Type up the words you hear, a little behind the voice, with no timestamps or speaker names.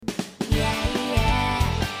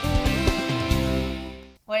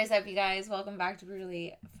What is up, you guys? Welcome back to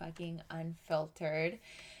Brutally Fucking Unfiltered.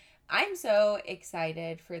 I'm so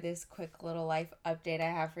excited for this quick little life update I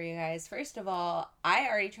have for you guys. First of all, I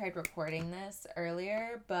already tried recording this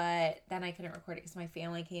earlier, but then I couldn't record it because my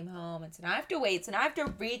family came home, and so now I have to wait. So now I have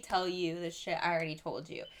to retell you the shit I already told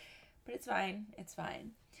you. But it's fine. It's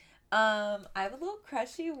fine. I have a little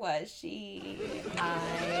crushy washy.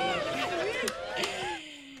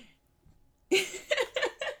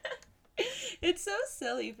 It's so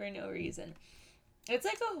silly for no reason. It's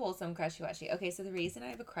like a wholesome crushy washy. Okay, so the reason I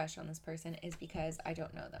have a crush on this person is because I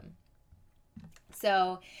don't know them.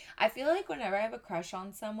 So I feel like whenever I have a crush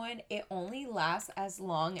on someone, it only lasts as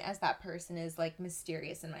long as that person is like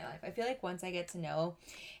mysterious in my life. I feel like once I get to know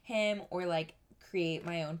him or like create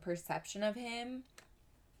my own perception of him,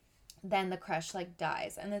 then the crush like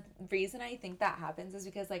dies. And the reason I think that happens is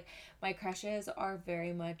because like my crushes are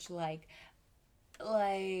very much like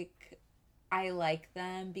I like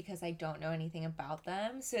them because I don't know anything about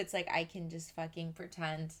them. So it's like I can just fucking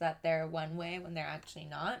pretend that they're one way when they're actually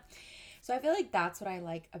not. So I feel like that's what I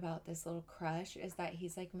like about this little crush is that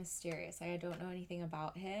he's like mysterious. Like I don't know anything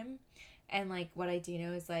about him. And like what I do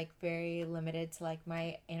know is like very limited to like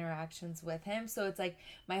my interactions with him. So it's like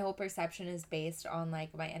my whole perception is based on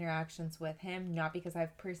like my interactions with him, not because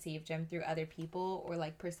I've perceived him through other people or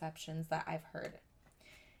like perceptions that I've heard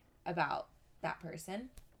about that person.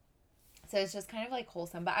 So it's just kind of like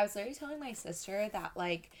wholesome. But I was literally telling my sister that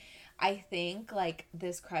like I think like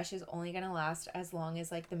this crush is only gonna last as long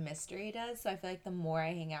as like the mystery does. So I feel like the more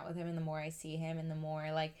I hang out with him and the more I see him and the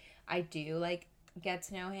more like I do like get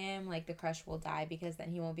to know him, like the crush will die because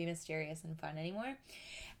then he won't be mysterious and fun anymore.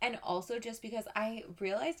 And also just because I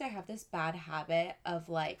realized I have this bad habit of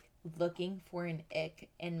like looking for an ick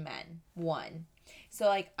in men. One. So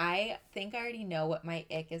like I think I already know what my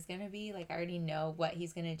ick is gonna be. Like I already know what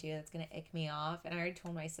he's gonna do that's gonna ick me off. And I already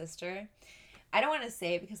told my sister. I don't wanna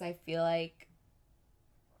say it because I feel like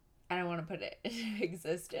I don't wanna put it into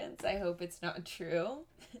existence. I hope it's not true.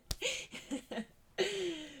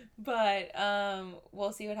 But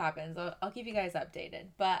we'll see what happens. I'll keep you guys updated.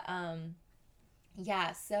 But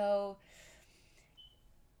yeah, so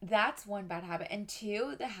that's one bad habit. And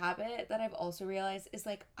two, the habit that I've also realized is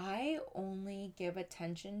like I only give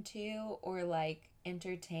attention to or like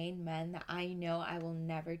entertain men that I know I will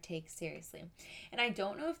never take seriously. And I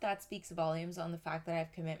don't know if that speaks volumes on the fact that I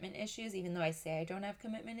have commitment issues, even though I say I don't have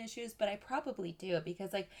commitment issues, but I probably do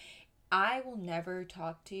because like I will never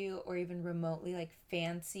talk to or even remotely like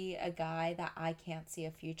fancy a guy that I can't see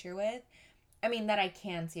a future with. I mean, that I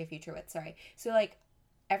can see a future with, sorry. So, like,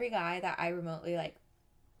 every guy that I remotely like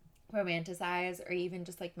romanticize or even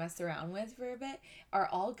just like mess around with for a bit are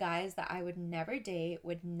all guys that I would never date,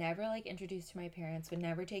 would never like introduce to my parents, would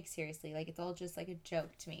never take seriously. Like it's all just like a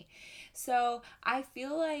joke to me. So I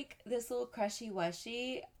feel like this little crushy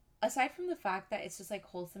wushy, aside from the fact that it's just like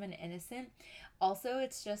wholesome and innocent, also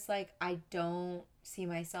it's just like I don't see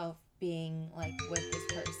myself being like with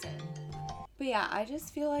this person. But yeah, I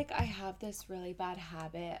just feel like I have this really bad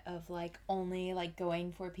habit of like only like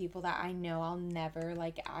going for people that I know I'll never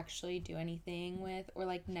like actually do anything with or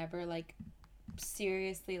like never like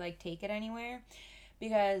seriously like take it anywhere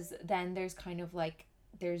because then there's kind of like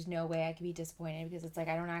there's no way I could be disappointed because it's like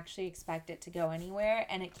I don't actually expect it to go anywhere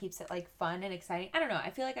and it keeps it like fun and exciting. I don't know.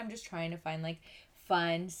 I feel like I'm just trying to find like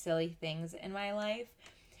fun, silly things in my life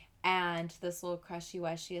and this little crushy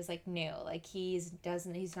weshy is like new, like he's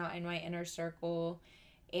not in my inner circle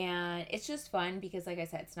and it's just fun because like I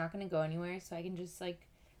said it's not going to go anywhere so I can just like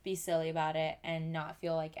be silly about it and not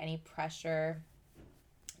feel like any pressure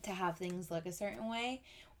to have things look a certain way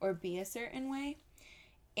or be a certain way.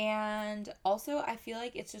 And also I feel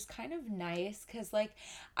like it's just kind of nice because like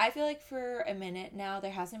I feel like for a minute now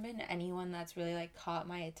there hasn't been anyone that's really like caught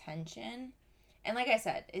my attention. And like I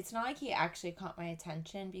said, it's not like he actually caught my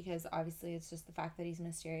attention because obviously it's just the fact that he's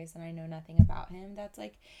mysterious and I know nothing about him that's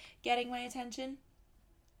like getting my attention.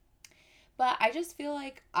 But I just feel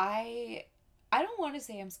like I don't want to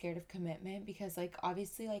say I'm scared of commitment because like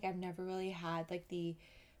obviously like I've never really had like the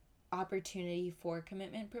opportunity for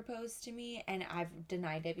commitment proposed to me and I've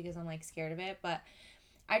denied it because I'm like scared of it, but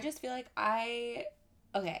I just feel like I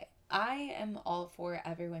am all for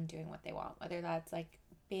everyone doing what they want, whether that's like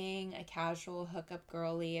being a casual hookup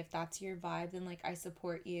girly. If that's your vibe, then like I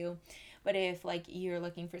support you. But if like you're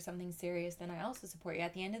looking for something serious, then I also support you.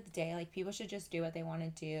 At the end of the day, like people should just do what they want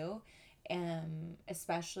to do.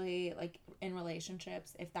 Especially like in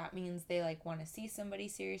relationships, if that means they like want to see somebody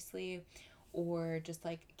seriously or just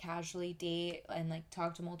like casually date and like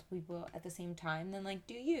talk to multiple people at the same time, then like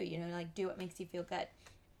do you know, like do what makes you feel good.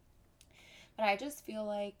 But I just feel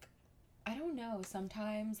like I don't know,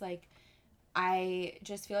 sometimes like I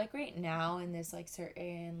just feel like right now in this like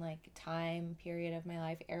certain like time period of my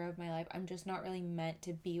life, era of my life, I'm just not really meant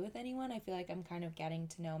to be with anyone. I feel like I'm kind of getting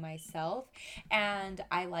to know myself, and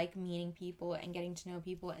I like meeting people and getting to know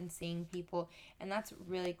people and seeing people, and that's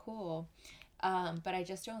really cool. But I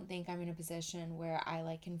just don't think I'm in a position where I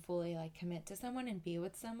like can fully like commit to someone and be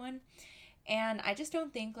with someone. And I just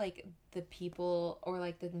don't think like the people or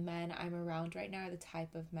like the men I'm around right now are the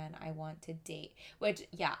type of men I want to date. Which,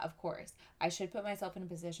 yeah, of course, I should put myself in a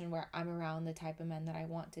position where I'm around the type of men that I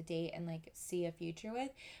want to date and like see a future with.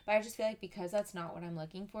 But I just feel like because that's not what I'm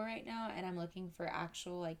looking for right now, and I'm looking for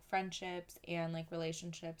actual like friendships and like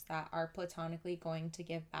relationships that are platonically going to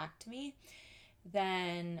give back to me,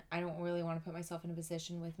 then I don't really want to put myself in a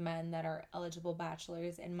position with men that are eligible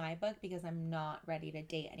bachelors in my book, because I'm not ready to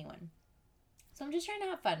date anyone. So I'm just trying to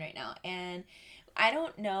have fun right now. And I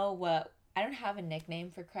don't have a nickname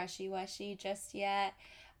for Crushy Wushy just yet.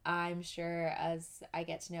 I'm sure as I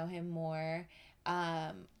get to know him more,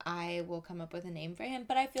 I will come up with a name for him.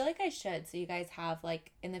 But I feel like I should. So you guys have,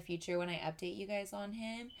 like, in the future when I update you guys on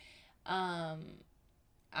him, um,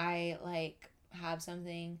 I, like, have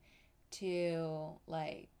something to,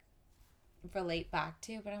 like, relate back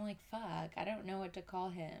to. But I'm like, fuck, I don't know what to call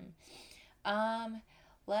him. Um,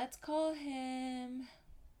 let's call him.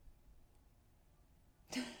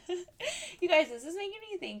 You guys, this is making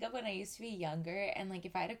me think of when I used to be younger, and like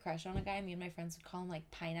if I had a crush on a guy, me and my friends would call him like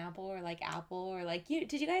Pineapple or like Apple, or like, you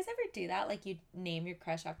did you guys ever do that? Like you'd name your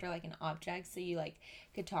crush after like an object so you like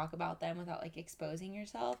could talk about them without like exposing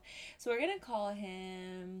yourself. So we're gonna call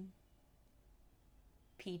him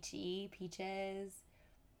Peaches.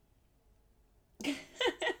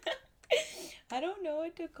 I don't know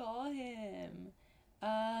what to call him.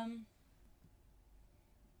 Um,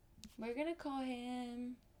 we're gonna call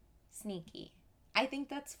him Sneaky. I think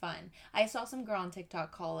that's fun. I saw some girl on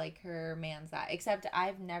TikTok call like her man's that. Except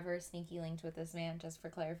I've never sneaky linked with this man, just for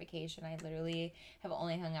clarification. I literally have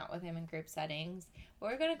only hung out with him in group settings. But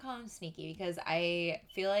we're gonna call him Sneaky because I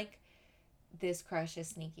feel like this crush is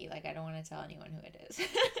sneaky. Like, I don't want to tell anyone who it is.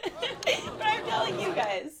 But I'm telling you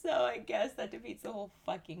guys, so I guess that defeats the whole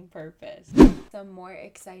fucking purpose. Some more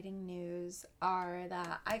exciting news are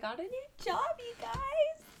that I got a new job, you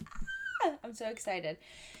guys. I'm so excited.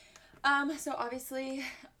 So obviously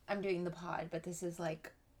I'm doing the pod, but this is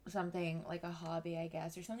like something like a hobby, I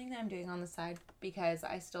guess, or something that I'm doing on the side because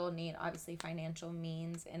I still need obviously financial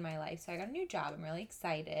means in my life. So I got a new job. I'm really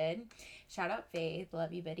excited. Shout out Faith,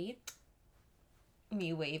 love you, Biddy.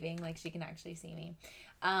 Me waving like she can actually see me.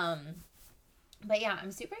 But yeah,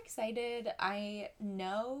 I'm super excited. I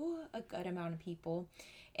know a good amount of people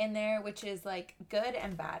in there, which is like good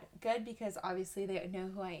and bad. Good because obviously they know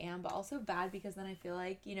who I am, but also bad because then I feel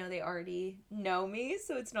like, you know, they already know me.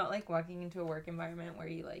 So it's not like walking into a work environment where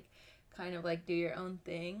you like kind of like do your own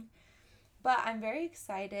thing. But I'm very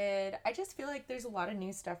excited. I just feel like there's a lot of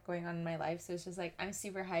new stuff going on in my life. So it's just like I'm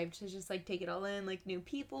super hyped to just like take it all in. Like new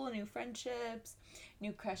people, new friendships,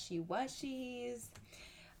 new crushy wushies.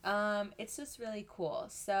 It's just really cool.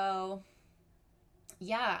 So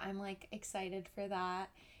yeah, I'm like excited for that.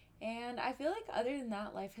 And I feel like other than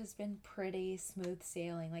that, life has been pretty smooth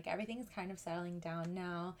sailing. Like everything's kind of settling down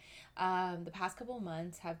now. The past couple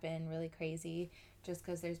months have been really crazy just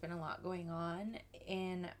because there's been a lot going on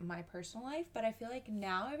in my personal life. But I feel like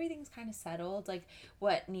now everything's kind of settled. Like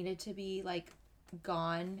what needed to be like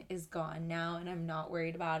gone is gone now, and I'm not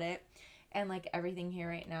worried about it. And like everything here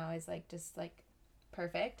right now is like just like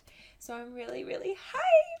perfect. So I'm really, really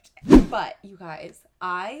hyped. But you guys,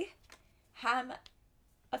 I am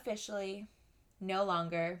officially no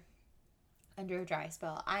longer under a dry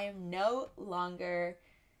spell. I am no longer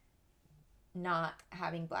not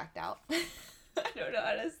having blacked out. I don't know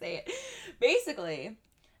how to say it. Basically,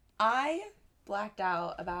 I blacked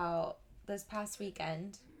out about this past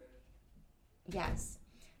weekend. Yes,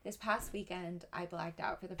 this past weekend I blacked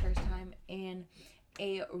out for the first time in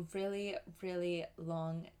a really, really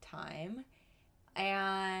long time.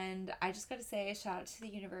 And I just gotta say, shout out to the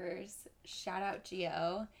universe, shout out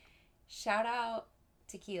Geo, shout out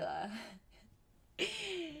Tequila.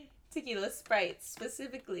 Tequila Sprite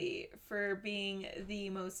specifically for being the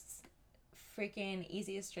most freaking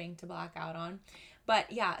easiest drink to black out on.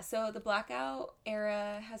 But yeah, so the blackout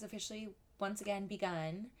era has officially once again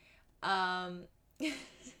begun. Um, and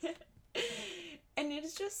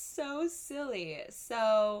it's just so silly.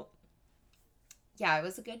 So yeah, it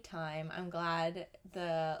was a good time. I'm glad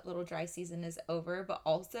the little dry season is over, but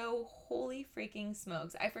also holy freaking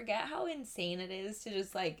smokes. I forget how insane it is to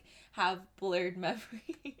just like have blurred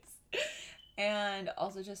memories. and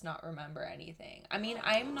also just not remember anything. I mean,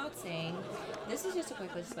 I'm not saying, this is just a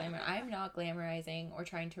quick disclaimer, I'm not glamorizing or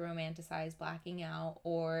trying to romanticize blacking out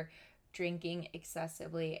or drinking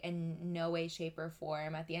excessively in no way, shape, or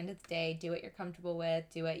form. At the end of the day, do what you're comfortable with,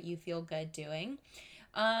 do what you feel good doing.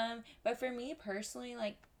 But for me personally,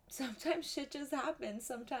 like, sometimes shit just happens.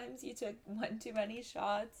 Sometimes you took one too many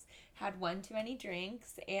shots, had one too many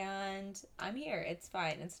drinks, and I'm here. It's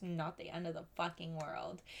fine. It's not the end of the fucking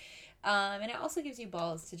world. And it also gives you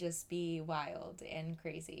balls to just be wild and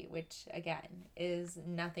crazy, which again is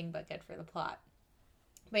nothing but good for the plot.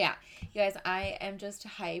 But yeah, you guys, I am just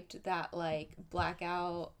hyped that like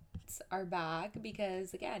blackouts are back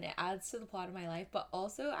because again, it adds to the plot of my life. But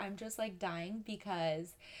also, I'm just like dying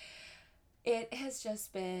because it has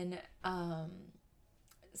just been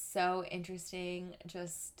so interesting,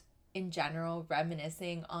 just in general,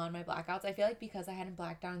 reminiscing on my blackouts. I feel like because I hadn't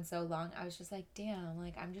blacked out in so long, I was just like, damn,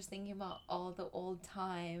 like I'm just thinking about all the old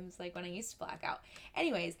times, like when I used to black out.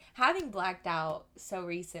 Anyways, having blacked out so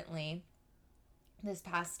recently, this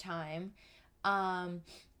past time, um,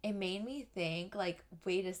 it made me think, like,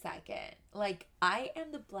 wait a second. Like, I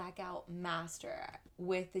am the blackout master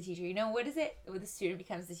with the teacher. You know, what is it? When the student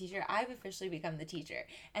becomes the teacher, I've officially become the teacher.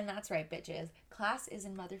 And that's right, bitches. Class is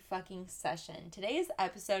in motherfucking session. Today's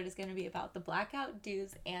episode is going to be about the blackout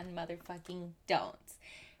do's and motherfucking don'ts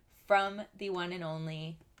from the one and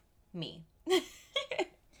only me.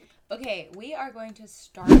 Okay, we are going to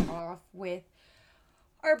start off with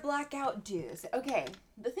our blackout do's. Okay,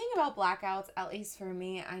 the thing about blackouts, at least for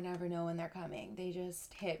me, I never know when they're coming. They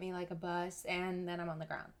just hit me like a bus and then I'm on the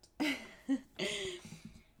ground.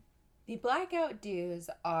 The blackout do's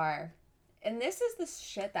are, and this is the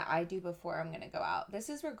shit that I do before I'm gonna go out. This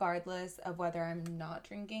is regardless of whether I'm not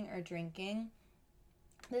drinking or drinking.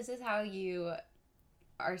 This is how you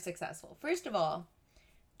are successful. First of all,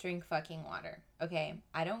 drink fucking water. Okay,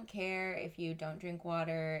 I don't care if you don't drink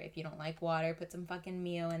water, if you don't like water, put some fucking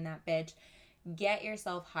Mio in that bitch. Get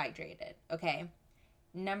yourself hydrated, okay?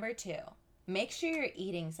 Number 2, make sure you're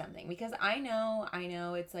eating something, because I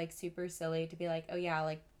know it's like super silly to be like, oh yeah,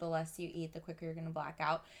 like the less you eat, the quicker you're gonna black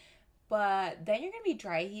out. But then you're gonna be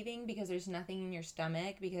dry heaving because there's nothing in your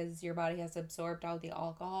stomach because your body has absorbed all the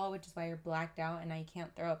alcohol, which is why you're blacked out and now you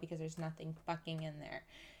can't throw up because there's nothing fucking in there.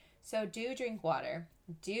 So do drink water,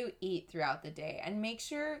 do eat throughout the day, and make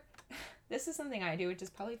sure, this is something I do, which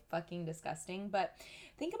is probably fucking disgusting, but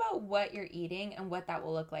think about what you're eating and what that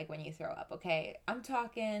will look like when you throw up, okay? I'm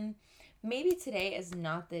talking, maybe today is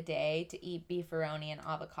not the day to eat beefaroni and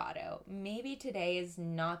avocado. Maybe today is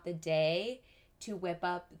not the day to whip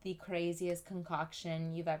up the craziest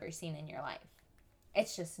concoction you've ever seen in your life.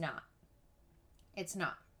 It's just not. It's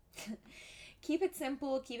not. Keep it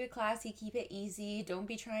simple, keep it classy, keep it easy. Don't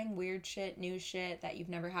be trying weird shit, new shit that you've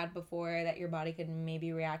never had before that your body could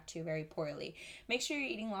maybe react to very poorly. Make sure you're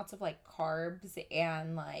eating lots of like carbs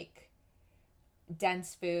and like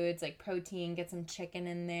dense foods like protein. Get some chicken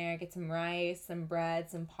in there, get some rice, some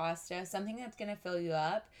bread, some pasta, something that's going to fill you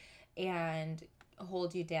up and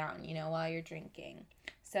hold you down, you know, while you're drinking.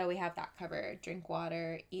 So we have that covered. Drink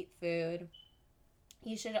water, eat food.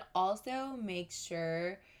 You should also make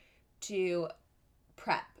sure to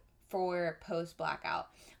prep for post blackout.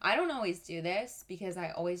 I don't always do this because I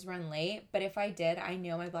always run late, but if I did, I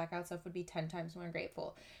know my blackout stuff would be 10 times more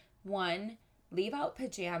grateful. 1, leave out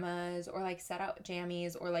pajamas or like set out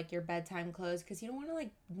jammies or like your bedtime clothes, because you don't want to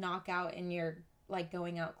like knock out in your like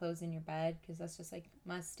going out clothes in your bed, because that's just like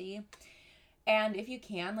musty. And if you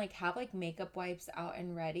can, like, have, like, makeup wipes out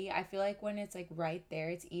and ready. I feel like when it's, like, right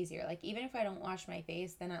there, it's easier. Like, even if I don't wash my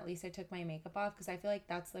face, then at least I took my makeup off. Because I feel like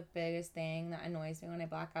that's the biggest thing that annoys me when I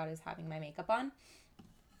black out is having my makeup on.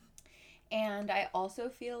 And I also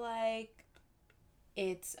feel like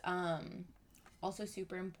it's also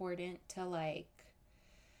super important to, like,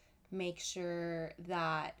 make sure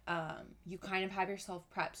that you kind of have yourself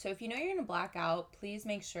prepped. So if you know you're going to black out, please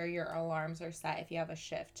make sure your alarms are set if you have a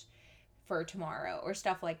shift for tomorrow or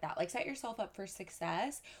stuff like that. Like, set yourself up for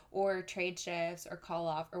success or trade shifts or call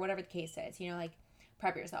off or whatever the case is, you know, like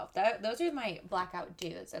prep yourself. Those are my blackout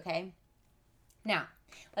do's. Okay, now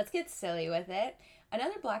let's get silly with it.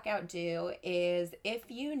 Another blackout do is, if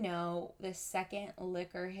you know the second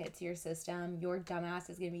liquor hits your system, your dumbass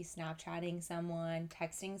is going to be Snapchatting someone,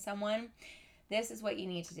 texting someone. This is what you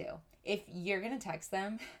need to do. If you're going to text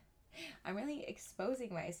them, I'm really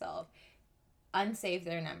exposing myself. Unsave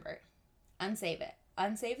their number. Unsave it.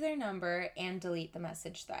 Unsave their number and delete the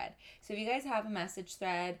message thread. So if you guys have a message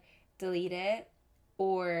thread, delete it.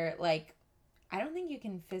 Or like, I don't think you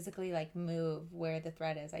can physically like move where the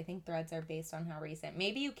thread is. I think threads are based on how recent.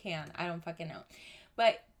 Maybe you can. I don't fucking know.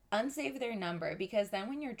 But unsave their number, because then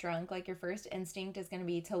when you're drunk, like, your first instinct is going to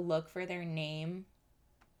be to look for their name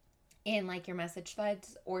in, like, your message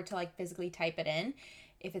threads, or to, like, physically type it in.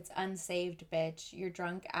 If it's unsaved, bitch, you're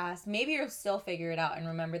drunk ass. Maybe you'll still figure it out and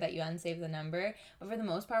remember that you unsaved the number. But for the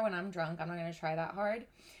most part, when I'm drunk, I'm not going to try that hard.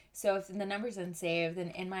 So if the number's unsaved, then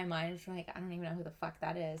in my mind, I'm like, I don't even know who the fuck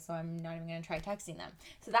that is, so I'm not even going to try texting them.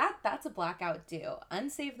 So that's a blackout do.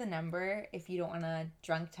 Unsave the number if you don't want to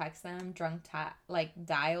drunk text them, like,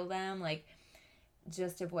 dial them, like,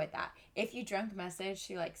 just avoid that. If you drunk message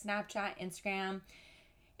to, like, Snapchat, Instagram,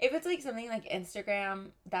 if it's, like, something like Instagram,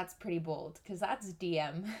 that's pretty bold, because that's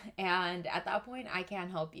DM, and at that point, I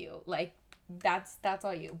can't help you. Like, that's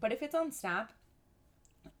all you. But if it's on Snap,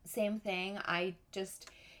 same thing. I just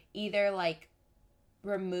either, like,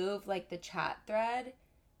 remove, like, the chat thread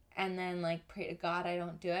and then, like, pray to God I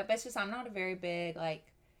don't do it. But it's just, I'm not a very big, like,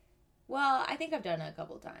 well, I think I've done it a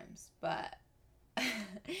couple times, but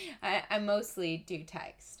I mostly do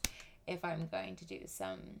text if I'm going to do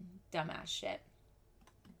some dumbass shit.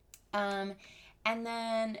 And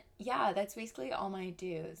then, yeah, that's basically all my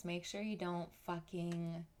do's. Make sure you don't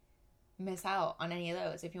fucking miss out on any of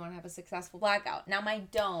those if you want to have a successful blackout. Now, my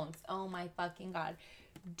don'ts, oh my fucking God.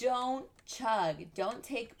 Don't chug. Don't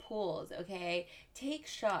take pulls, okay? Take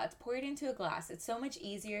shots. Pour it into a glass. It's so much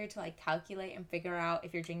easier to, like, calculate and figure out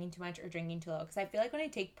if you're drinking too much or drinking too low. Because I feel like when I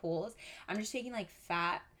take pulls, I'm just taking, like,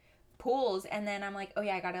 fat pulls, and then I'm like, oh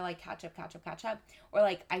yeah, I gotta, like, catch up. Or,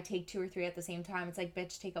 like, I take 2 or 3 at the same time. It's like,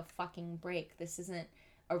 bitch, take a fucking break. This isn't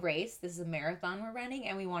a race. This is a marathon we're running,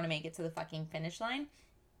 and we want to make it to the fucking finish line.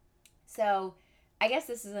 So I guess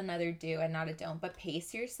this is another do and not a don't, but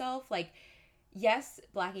pace yourself. Like, yes,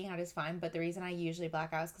 blacking out is fine, but the reason I usually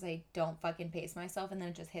black out is because I don't fucking pace myself, and then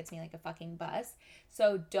it just hits me like a fucking bus.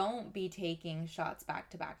 So don't be taking shots back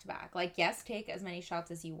to back to back. Like, yes, take as many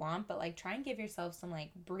shots as you want, but, like, try and give yourself some,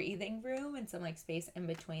 like, breathing room and some, like, space in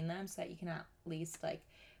between them so that you can at least, like,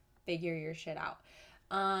 figure your shit out.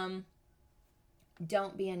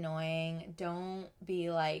 Don't be annoying. Don't be,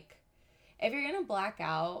 like, if you're gonna black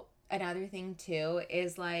out, another thing too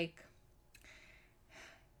is, like,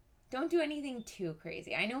 don't do anything too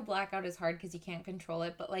crazy. I know blackout is hard because you can't control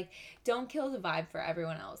it, but, like, don't kill the vibe for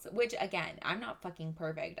everyone else. Which, again, I'm not fucking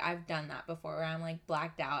perfect. I've done that before where I'm, like,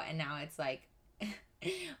 blacked out and now it's, like,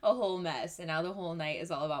 a whole mess. And now the whole night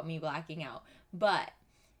is all about me blacking out. But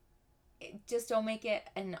just don't make it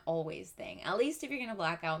an always thing. At least if you're going to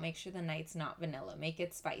black out, make sure the night's not vanilla. Make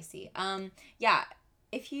it spicy. Yeah.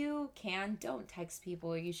 If you can, don't text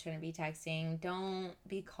people you shouldn't be texting. Don't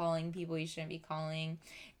be calling people you shouldn't be calling.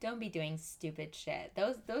 Don't be doing stupid shit.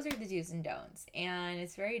 Those are the do's and don'ts. And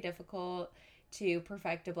it's very difficult to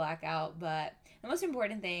perfect a blackout, but the most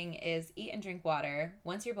important thing is eat and drink water.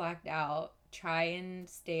 Once you're blacked out, try and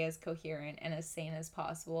stay as coherent and as sane as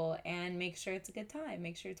possible, and make sure it's a good time.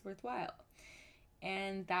 Make sure it's worthwhile.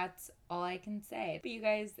 And that's all I can say. But you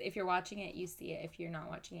guys, if you're watching it, you see it. If you're not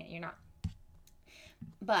watching it, you're not.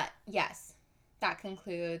 But yes, that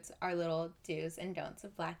concludes our little do's and don'ts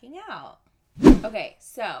of blacking out. Okay,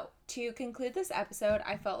 so to conclude this episode,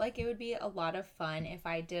 I felt like it would be a lot of fun if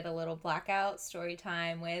I did a little blackout story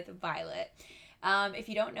time with Violet. If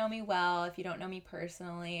you don't know me well, if you don't know me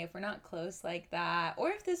personally, if we're not close like that, or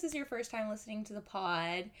if this is your first time listening to the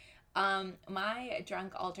pod, my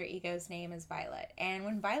drunk alter ego's name is Violet. And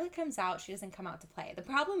when Violet comes out, she doesn't come out to play. The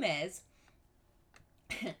problem is,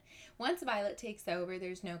 once Violet takes over,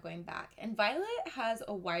 there's no going back. And Violet has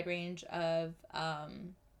a wide range of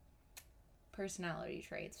personality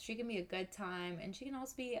traits. She can be a good time, and she can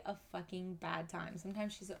also be a fucking bad time.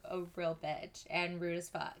 Sometimes she's a real bitch and rude as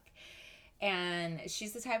fuck. And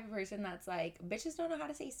she's the type of person that's like, bitches don't know how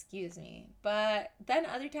to say excuse me. But then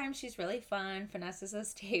other times she's really fun, finesses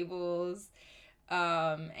us tables,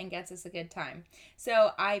 and gets us a good time.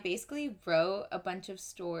 So I basically wrote a bunch of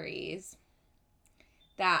stories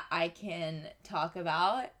that I can talk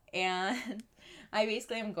about, and I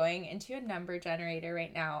basically am going into a number generator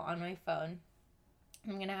right now on my phone.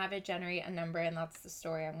 I'm going to have it generate a number, and that's the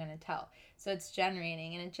story I'm going to tell. So it's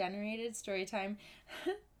generating, and it generated story time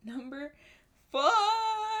number 4.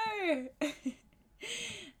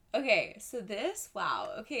 Okay, so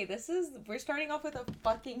we're starting off with a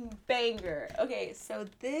fucking banger. Okay, so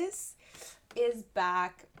this is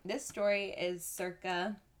back. This story is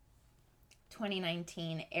circa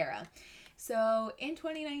 2019 era. So in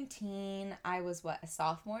 2019, I was a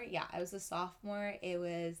sophomore? Yeah, I was a sophomore. It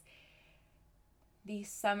was the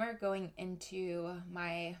summer going into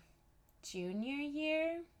my junior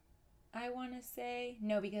year, I want to say.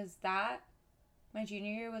 No, because my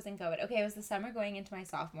junior year was in COVID. Okay, it was the summer going into my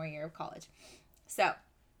sophomore year of college. So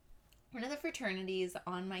one of the fraternities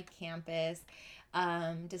on my campus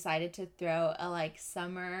decided to throw a like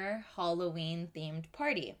summer Halloween themed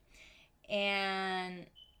party. And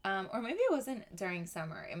or maybe it wasn't during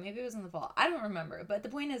summer, and maybe it was in the fall. I don't remember. But the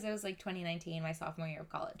point is, it was like 2019, my sophomore year of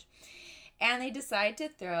college. And they decided to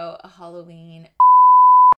throw a Halloween.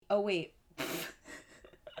 Oh, wait.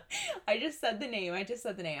 I just said the name.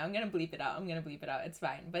 I'm going to bleep it out. It's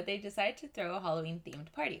fine. But they decided to throw a Halloween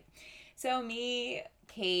themed party. So me,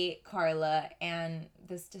 Kate, Carla, and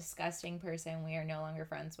this disgusting person we are no longer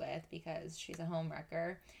friends with because she's a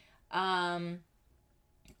homewrecker,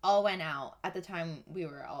 all went out. At the time, we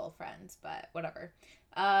were all friends, but whatever.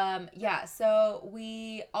 Yeah, so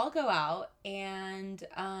we all go out, and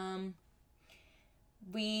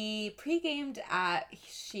we pre-gamed at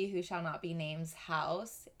She Who Shall Not Be Named's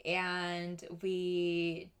house, and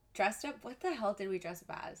we dressed up. What the hell did we dress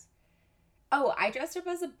up as? Oh, I dressed up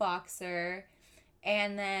as a boxer,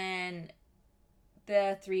 and then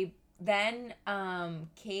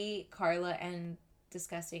Kate, Carla, and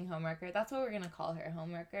disgusting homewrecker. That's what we're gonna call her,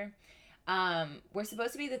 homewrecker. We're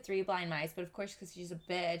supposed to be the three blind mice, but of course, because she's a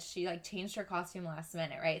bitch, she like changed her costume last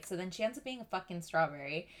minute, right? So then she ends up being a fucking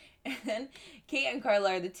strawberry, and then Kate and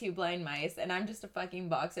Carla are the two blind mice, and I'm just a fucking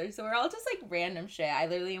boxer. So we're all just like random shit. I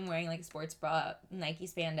literally am wearing like a sports bra, Nike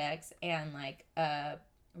spandex, and like a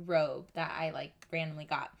robe that I like randomly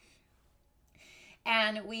got.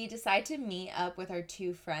 And we decide to meet up with our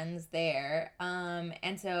two friends there.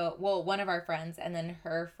 And so, well, one of our friends and then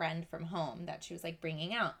her friend from home that she was like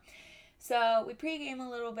bringing out. So we pregame a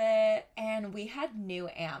little bit, and we had New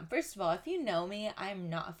Am. First of all, if you know me,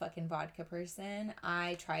 I'm not a fucking vodka person.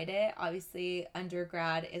 I tried it. Obviously,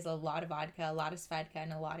 undergrad is a lot of vodka, a lot of Svedka,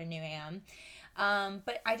 and a lot of New Am.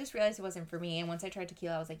 But I just realized it wasn't for me. And once I tried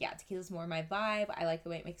tequila, I was like, yeah, tequila's more my vibe. I like the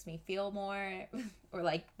way it makes me feel more, or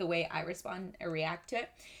like the way I respond or react to it.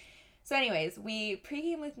 So anyways, we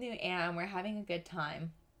pregame with New Am. We're having a good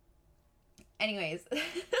time. Anyways,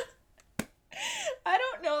 I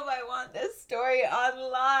don't know if I want this story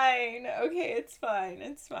online. Okay, it's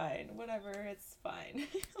fine. Whatever, it's fine.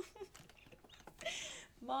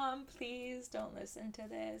 Mom, please don't listen to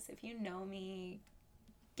this. If you know me,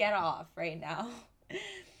 get off right now.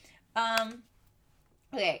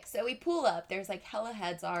 Okay, so we pull up. There's like hella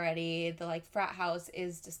heads already. The like frat house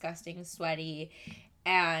is disgusting, sweaty,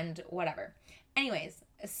 and whatever. Anyways,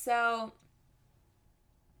 so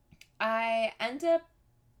I end up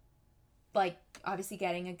like obviously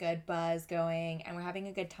getting a good buzz going, and we're having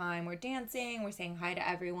a good time. We're dancing, we're saying hi to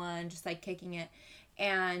everyone, just like kicking it.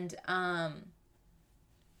 And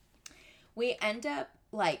we end up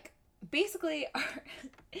like basically our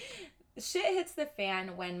shit hits the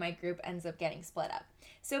fan when my group ends up getting split up.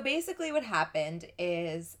 So basically what happened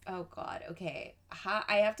is, oh god, okay,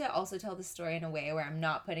 I have to also tell the story in a way where I'm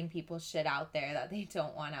not putting people's shit out there that they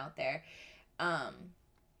don't want out there.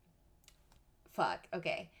 Fuck,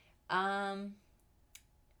 okay.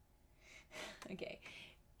 Okay.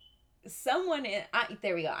 Someone in,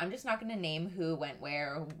 there we go. I'm just not going to name who went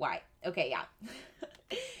where or why. Okay, yeah.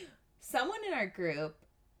 Someone in our group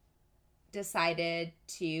decided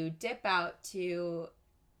to dip out to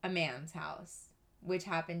a man's house, which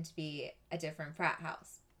happened to be a different frat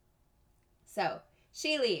house. So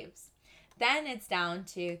she leaves. Then it's down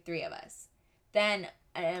to three of us. Then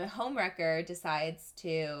a homewrecker decides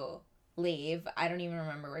to leave. I don't even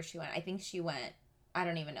remember where she went. I think she went. I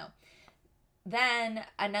don't even know. Then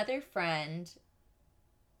another friend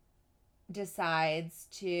decides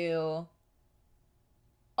to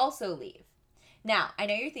also leave. Now, I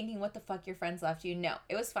know you're thinking, what the fuck, your friends left you? No,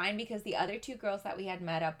 it was fine because the other two girls that we had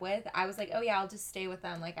met up with, I was like, oh yeah, I'll just stay with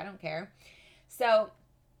them. Like, I don't care. So,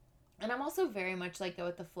 and I'm also very much like go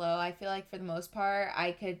with the flow. I feel like for the most part,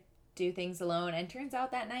 I could do things alone. And turns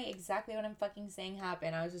out that night, exactly what I'm fucking saying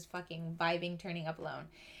happened. I was just fucking vibing, turning up alone.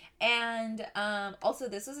 And also,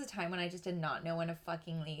 this was a time when I just did not know when to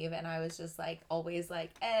fucking leave. And I was just like, always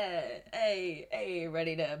like, hey,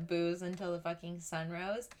 ready to booze until the fucking sun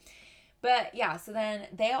rose. But yeah, so then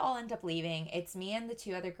they all end up leaving. It's me and the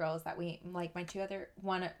two other girls that we, like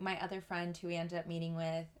my other friend who we ended up meeting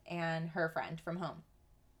with, and her friend from home.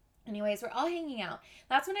 Anyways, we're all hanging out.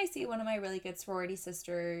 That's when I see one of my really good sorority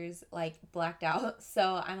sisters, like, blacked out.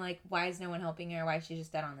 So I'm like, why is no one helping her? Why is she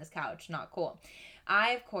just dead on this couch? Not cool.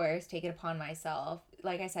 I, of course, take it upon myself.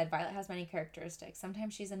 Like I said, Violet has many characteristics.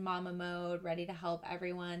 Sometimes she's in mama mode, ready to help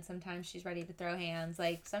everyone. Sometimes she's ready to throw hands.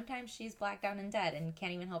 Like, sometimes she's blacked out and dead and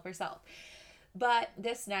can't even help herself. But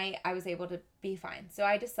this night, I was able to be fine. So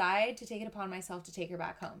I decide to take it upon myself to take her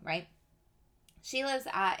back home, right? She lives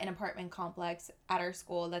at an apartment complex at our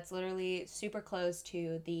school that's literally super close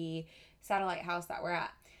to the satellite house that we're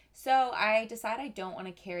at. So I decide I don't want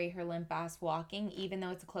to carry her limp ass walking, even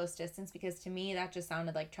though it's a close distance, because to me that just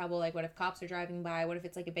sounded like trouble. Like, what if cops are driving by? What if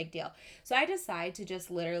it's like a big deal? So I decide to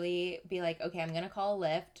just literally be like, okay, I'm gonna call a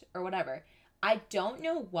Lyft or whatever. I don't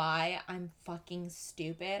know why I'm fucking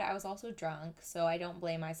stupid. I was also drunk, so I don't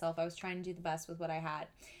blame myself. I was trying to do the best with what I had.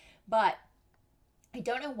 But I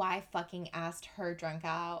don't know why I fucking asked her drunk,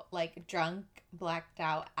 blacked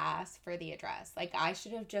out ass for the address. Like, I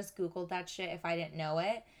should have just Googled that shit if I didn't know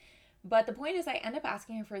it. But the point is, I end up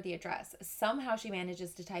asking her for the address. Somehow she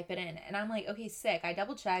manages to type it in. And I'm like, okay, sick. I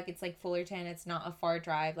double check. It's like Fullerton. It's not a far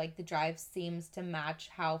drive. Like, the drive seems to match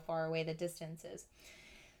how far away the distance is.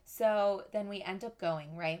 So then we end up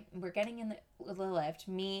going, right? We're getting in the Lyft.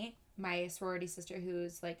 Me, my sorority sister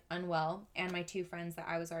who's like unwell, and my two friends that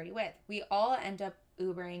I was already with. We all end up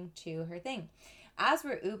Ubering to her thing. As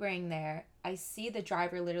we're Ubering there, I see the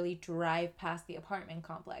driver literally drive past the apartment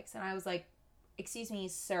complex. And I was like, excuse me,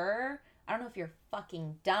 sir, I don't know if you're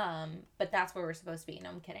fucking dumb, but that's where we're supposed to be. No,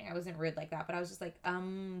 I'm kidding. I wasn't rude like that, but I was just like,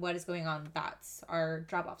 what is going on? That's our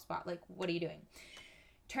drop-off spot. Like, what are you doing?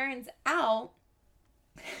 Turns out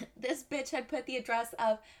this bitch had put the address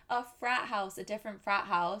of a frat house, a different frat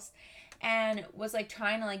house, and was like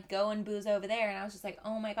trying to like go and booze over there. And I was just like,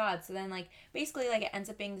 oh my God. So then like basically like it ends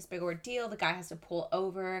up being this big ordeal. The guy has to pull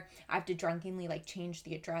over. I have to drunkenly like change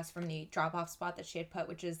the address from the drop off spot that she had put,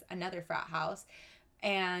 which is another frat house,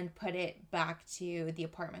 and put it back to the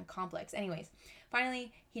apartment complex. Anyways,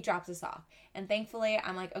 finally he drops us off. And thankfully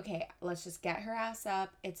I'm like, okay, let's just get her ass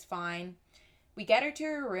up. It's fine. We get her to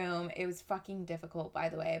her room. It was fucking difficult, by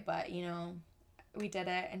the way, but you know, we did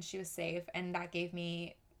it and she was safe, and that gave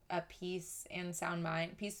me a peace and sound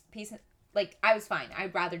mind. Peace, like, I was fine.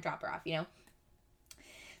 I'd rather drop her off, you know?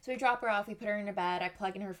 So we drop her off, we put her in a bed, I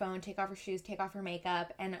plug in her phone, take off her shoes, take off her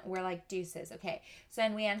makeup, and we're like, deuces, okay. So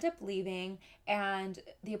then we end up leaving, and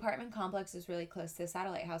the apartment complex is really close to the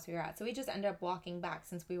satellite house we were at. So we just ended up walking back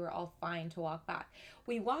since we were all fine to walk back.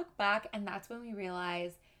 We walk back, and that's when we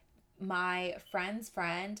realized my friend's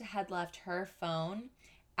friend had left her phone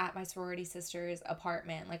at my sorority sister's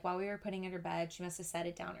apartment. Like, while we were putting in her bed, she must have set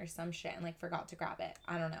it down or some shit and like forgot to grab it.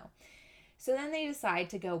 I don't know. So then they decide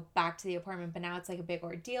to go back to the apartment, but now it's like a big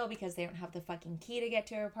ordeal because they don't have the fucking key to get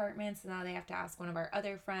to her apartment. So now they have to ask one of our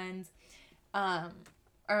other friends, one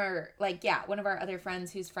of our other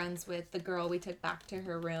friends who's friends with the girl we took back to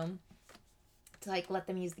her room, to like let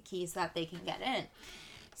them use the key so that they can get in.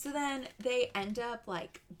 So then they end up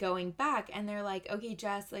like going back, and they're like, okay,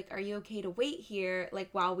 Jess, like, are you okay to wait here, like,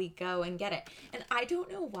 while we go and get it? And I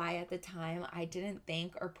don't know why at the time I didn't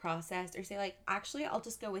think or process or say like, actually, I'll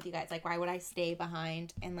just go with you guys. Like, why would I stay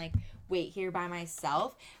behind and like wait here by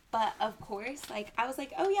myself? But of course, like, I was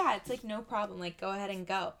like, oh yeah, it's like no problem. Like, go ahead and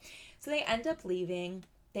go. So they end up leaving.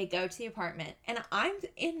 They go to the apartment, and I'm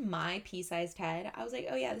in my pea-sized head. I was like,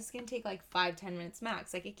 oh yeah, this is going to take like 5-10 minutes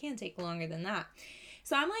max. Like, it can't take longer than that.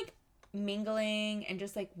 So I'm like mingling and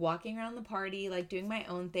just like walking around the party, like doing my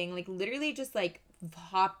own thing, like literally just like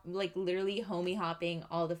literally homie hopping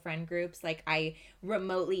all the friend groups. Like, I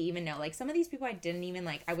remotely even know, like, some of these people I didn't even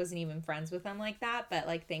like, I wasn't even friends with them like that, but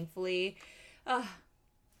like thankfully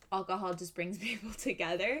alcohol just brings people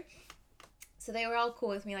together. So they were all cool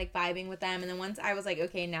with me, like vibing with them. And then once I was like,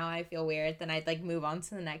 okay, now I feel weird, then I'd like move on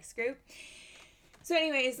to the next group. So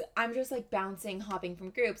anyways, I'm just like bouncing, hopping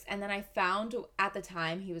from groups. And then I found at the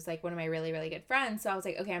time, he was like one of my really, really good friends. So I was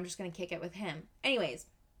like, okay, I'm just going to kick it with him. Anyways,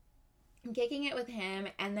 I'm kicking it with him.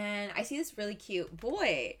 And then I see this really cute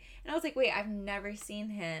boy. And I was like, wait, I've never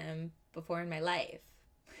seen him before in my life.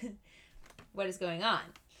 What is going on?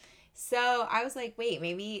 So I was like, wait,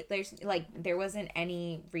 maybe there wasn't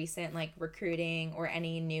any recent like recruiting or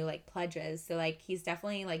any new like pledges. So like, he's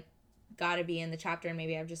definitely like got to be in the chapter, and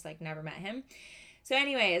maybe I've just like never met him. So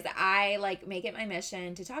anyways, I like make it my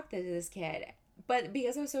mission to talk to this kid. But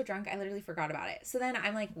because I was so drunk, I literally forgot about it. So then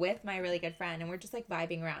I'm like with my really good friend, and we're just like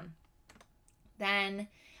vibing around. Then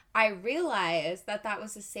I realized that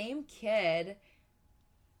was the same kid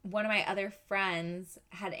one of my other friends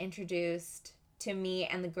had introduced to me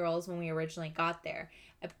and the girls when we originally got there.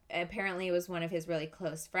 Apparently it was one of his really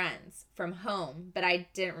close friends from home, but I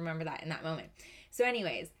didn't remember that in that moment. So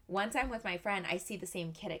anyways, once I'm with my friend, I see the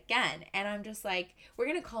same kid again, and I'm just like, we're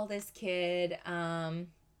going to call this kid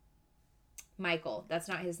Michael. That's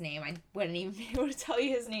not his name. I wouldn't even be able to tell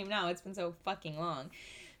you his name now. It's been so fucking long.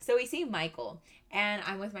 So we see Michael, and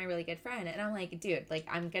I'm with my really good friend, and I'm like, dude, like,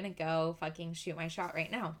 I'm going to go fucking shoot my shot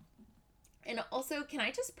right now. And also, can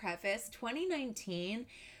I just preface, 2019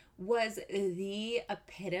 was the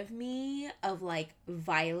epitome of like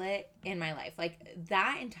Violet in my life. Like,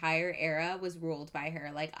 that entire era was ruled by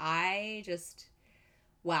her. Like, I just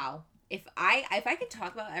wow. If I could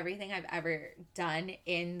talk about everything I've ever done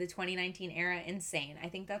in the 2019 era, insane. I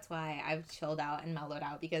think that's why I've chilled out and mellowed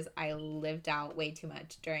out, because I lived out way too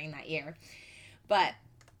much during that year. But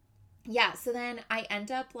yeah, so then I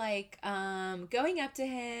end up like going up to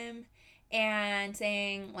him and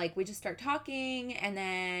saying, like, we just start talking, and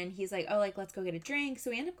then he's like, oh, like, let's go get a drink. So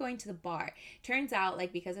we end up going to the bar. Turns out,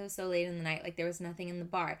 like, because it was so late in the night, like, there was nothing in the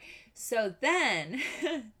bar. So then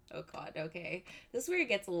oh god, okay, this is where it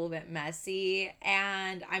gets a little bit messy,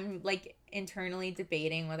 and I'm like internally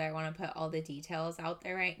debating whether I want to put all the details out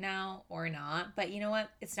there right now or not. But you know what,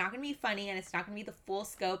 it's not gonna be funny, and it's not gonna be the full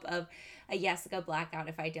scope of a Jessica blackout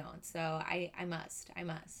if I don't. So I must.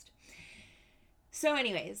 So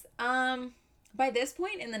anyways, by this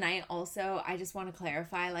point in the night, also, I just want to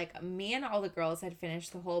clarify, like, me and all the girls had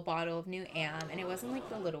finished the whole bottle of New Am, and it wasn't like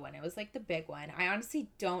the little one, it was like the big one. I honestly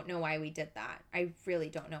don't know why we did that. I really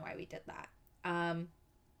don't know why we did that.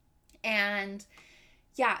 And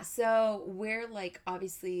yeah, so we're like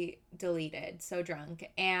obviously deleted, so drunk,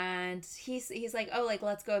 and he's like, oh, like,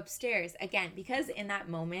 let's go upstairs again, because in that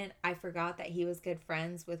moment I forgot that he was good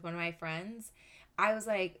friends with one of my friends. I was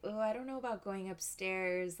like, oh, I don't know about going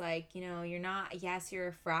upstairs. Like, you know, you're not, yes, you're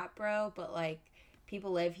a frat bro, but like,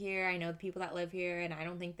 people live here. I know the people that live here, and I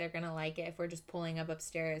don't think they're gonna like it if we're just pulling up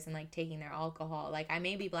upstairs and like taking their alcohol. Like, I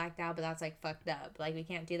may be blacked out, but that's like fucked up. Like, we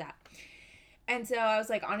can't do that. And so I was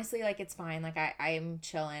like, honestly, like, it's fine. Like, I'm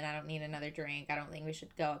chilling. I don't need another drink. I don't think we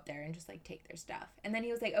should go up there and just like take their stuff. And then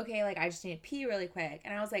he was like, okay, like, I just need to pee really quick.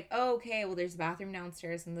 And I was like, oh, okay, well, there's a bathroom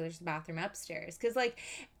downstairs and there's a bathroom upstairs. Cause like,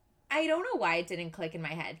 I don't know why it didn't click in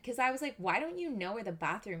my head, because I was like, why don't you know where the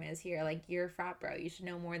bathroom is here? Like, you're a frat bro. You should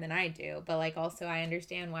know more than I do. But, like, also I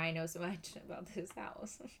understand why I know so much about this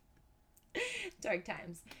house. Dark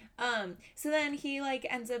times. So then he, like,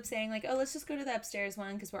 ends up saying, like, oh, let's just go to the upstairs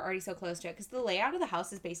one because we're already so close to it. Because the layout of the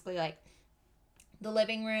house is basically, like, the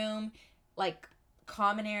living room, like,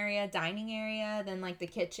 common area, dining area, then like the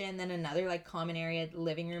kitchen, then another like common area,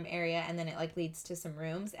 living room area, and then it like leads to some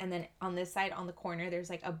rooms. And then on this side, on the corner, there's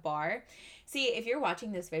like a bar. See, if you're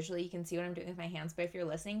watching this visually, you can see what I'm doing with my hands, but if you're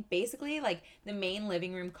listening, basically like the main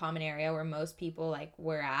living room common area where most people like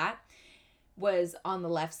were at was on the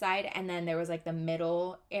left side, and then there was like the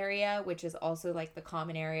middle area, which is also like the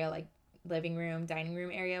common area, like living room, dining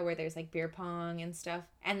room area, where there's like beer pong and stuff.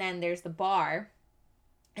 And then there's the bar.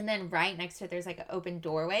 And then right next to it, there's like an open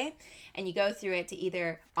doorway, and you go through it to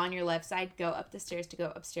either on your left side, go up the stairs to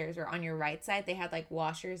go upstairs, or on your right side, they had like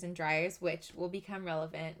washers and dryers, which will become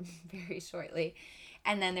relevant very shortly.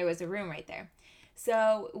 And then there was a room right there.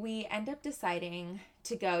 So we end up deciding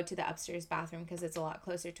to go to the upstairs bathroom because it's a lot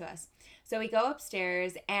closer to us. So we go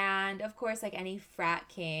upstairs, and of course, like any frat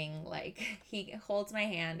king, like he holds my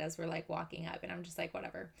hand as we're like walking up, and I'm just like,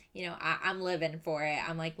 whatever, you know, I'm living for it.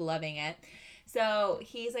 I'm like loving it. So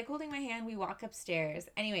he's like holding my hand. We walk upstairs.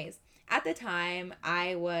 Anyways, at the time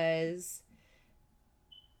I was,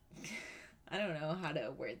 I don't know how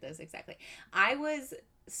to word this exactly. I was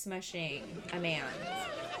smushing a man.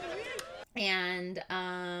 And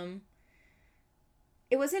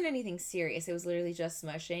it wasn't anything serious. It was literally just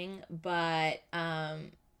smushing. But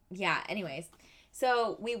yeah, anyways.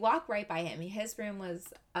 So we walk right by him. His room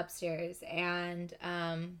was upstairs, and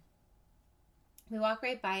we walk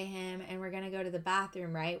right by him, and we're going to go to the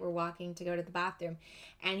bathroom, right? We're walking to go to the bathroom.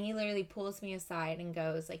 And he literally pulls me aside and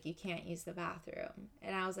goes, like, you can't use the bathroom.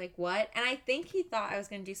 And I was like, what? And I think he thought I was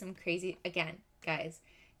going to do some crazy, again, guys,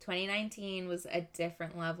 2019 was a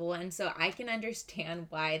different level. And so I can understand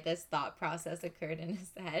why this thought process occurred in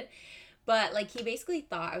his head. But, like, he basically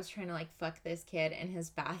thought I was trying to, like, fuck this kid in his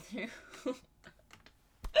bathroom.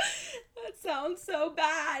 That sounds so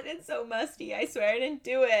bad and so musty. I swear I didn't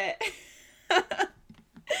do it.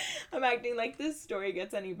 I'm acting like this story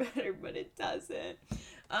gets any better, but it doesn't.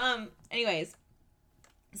 Anyways,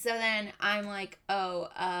 so then I'm like, oh,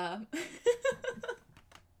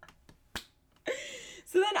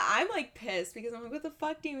 so then I'm like pissed because I'm like, what the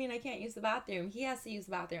fuck do you mean I can't use the bathroom? He has to use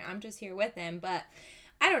the bathroom. I'm just here with him. But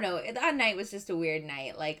I don't know. That night was just a weird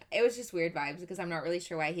night. Like, it was just weird vibes because I'm not really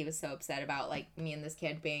sure why he was so upset about like me and this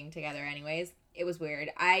kid being together anyways. It was weird.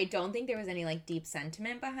 I don't think there was any like deep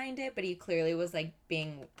sentiment behind it, but he clearly was like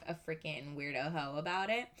being a freaking weirdo hoe about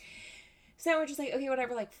it. So we're just like, okay,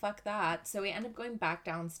 whatever, like, fuck that. So we end up going back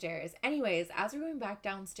downstairs. Anyways, as we're going back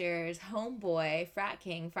downstairs, homeboy, frat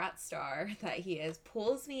king, frat star that he is,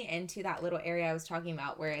 pulls me into that little area I was talking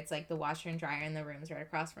about where it's like the washer and dryer and the room's right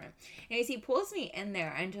across from him. Anyways, he pulls me in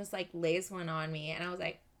there and just like lays one on me. And I was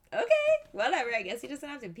like, okay, whatever. I guess he doesn't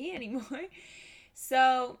have to pee anymore.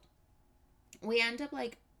 So we end up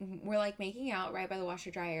like we're like making out right by the washer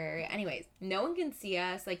dryer area. Anyways, no one can see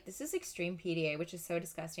us. Like, this is extreme PDA, which is so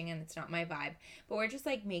disgusting and it's not my vibe. But we're just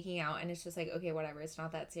like making out and it's just like, okay, whatever. It's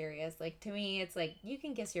not that serious. Like, to me, it's like, you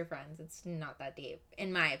can kiss your friends. It's not that deep,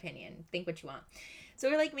 in my opinion. Think what you want. So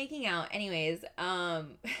we're like making out. Anyways, oh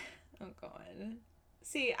God.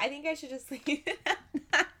 See, I think I should just leave it at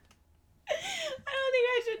that. I don't think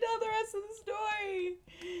I should tell the rest of the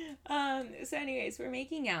story. So anyways, we're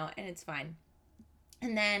making out and it's fine.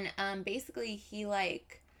 And then basically he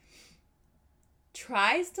like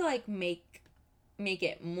tries to like make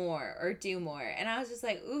it more or do more. And I was just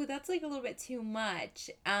like, ooh, that's like a little bit too much.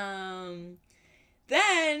 Then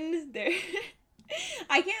there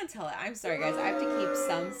I can't tell it. I'm sorry guys. I have to keep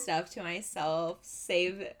some stuff to myself.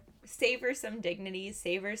 Savor some dignity,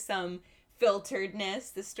 savor some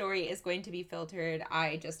filteredness. The story is going to be filtered.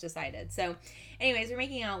 I just decided. So anyways, we're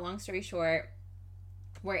making out. Long story short,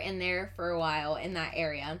 we're in there for a while in that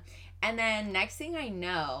area. And then next thing I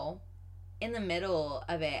know, in the middle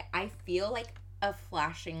of it, I feel like a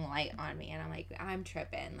flashing light on me. And I'm like, I'm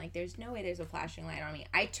tripping. Like, there's no way there's a flashing light on me.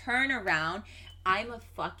 I turn around. I'm a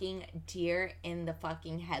fucking deer in the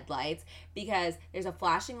fucking headlights because there's a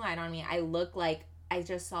flashing light on me. I look like I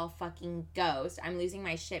just saw a fucking ghost. I'm losing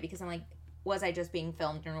my shit because I'm like, was I just being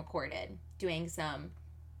filmed and recorded doing some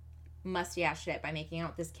musty ass shit by making out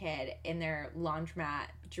with this kid in their laundromat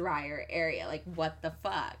dryer area? Like, what the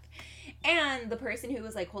fuck? And the person who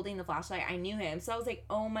was like holding the flashlight, I knew him. So I was like,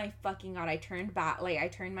 oh my fucking God. I turned back, like I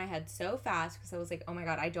turned my head so fast because I was like, oh my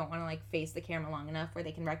God, I don't want to like face the camera long enough where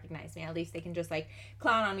they can recognize me. At least they can just like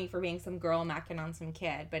clown on me for being some girl macking on some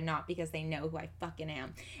kid, but not because they know who I fucking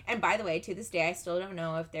am. And by the way, to this day, I still don't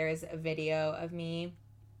know if there's a video of me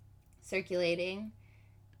circulating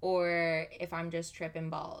or if I'm just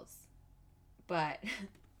tripping balls. But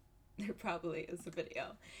there probably is a video.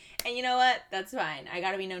 And you know what? That's fine. I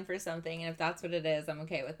gotta be known for something, and if that's what it is, I'm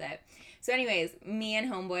okay with it. So anyways, me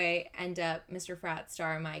and homeboy end up, Mr. Frat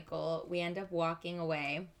Star Michael, we end up walking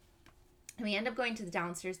away. And we end up going to the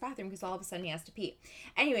downstairs bathroom because all of a sudden he has to pee.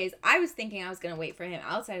 Anyways, I was thinking I was gonna wait for him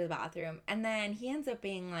outside of the bathroom. And then he ends up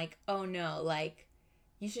being like, oh no, like,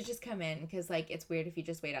 you should just come in because, like, it's weird if you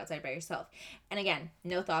just wait outside by yourself. And again,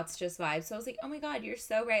 no thoughts, just vibes. So I was like, oh my God, you're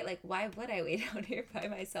so right. Like, why would I wait out here by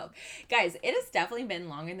myself? Guys, it has definitely been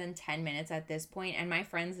longer than 10 minutes at this point, and my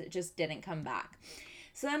friends just didn't come back.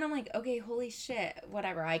 So then I'm like, okay, holy shit,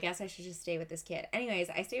 whatever. I guess I should just stay with this kid.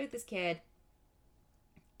 Anyways, I stay with this kid.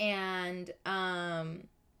 And,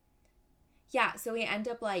 yeah, so we end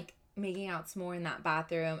up, like, making out some more in that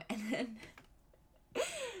bathroom. And then...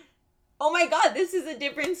 Oh my God, this is a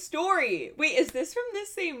different story. Wait, is this from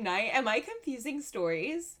this same night? Am I confusing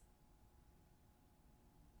stories?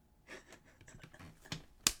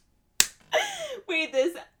 Wait,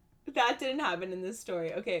 that didn't happen in this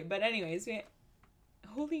story. Okay, but anyways,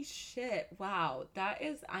 holy shit. Wow,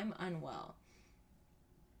 I'm unwell.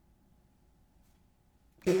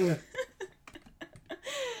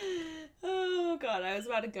 Oh God, I was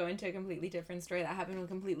about to go into a completely different story that happened to a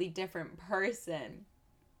completely different person.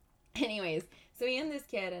 Anyways, so me and this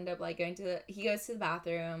kid end up like he goes to the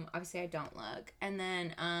bathroom. Obviously I don't look. And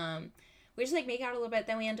then we just like make out a little bit.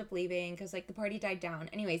 Then we end up leaving because like the party died down.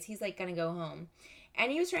 Anyways, he's like gonna go home. And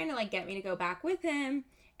he was trying to like get me to go back with him.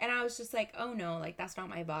 And I was just like, oh no, like that's not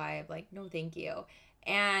my vibe. Like, no, thank you.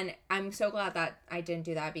 And I'm so glad that I didn't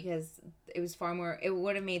do that because it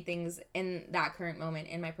would have made things in that current moment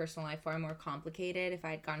in my personal life far more complicated if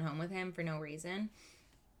I had gone home with him for no reason.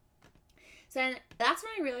 So then that's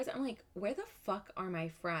when I realized, I'm like, where the fuck are my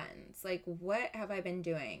friends? Like, what have I been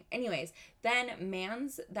doing? Anyways, then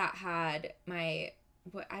mans that had I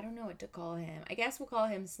don't know what to call him. I guess we'll call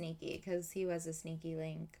him Sneaky because he was a sneaky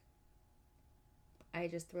link. I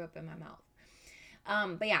just threw up in my mouth.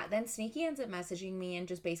 But yeah, then Sneaky ends up messaging me and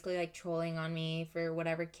just basically like trolling on me for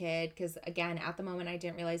whatever kid. Because again, at the moment, I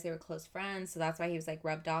didn't realize they were close friends. So that's why he was like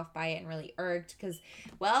rubbed off by it and really irked. Because,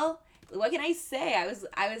 well... what can I say? I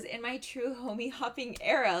was in my true homie hopping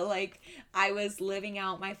era. Like, I was living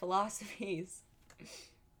out my philosophies.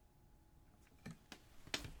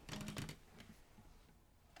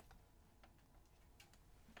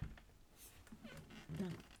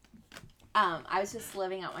 I was just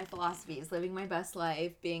living out my philosophies, living my best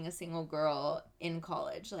life, being a single girl in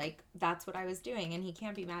college. Like, that's what I was doing, and he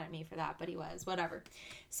can't be mad at me for that, but he was. Whatever.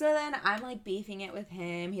 So then I'm, like, beefing it with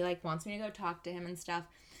him. He, like, wants me to go talk to him and stuff.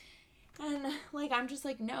 And, like, I'm just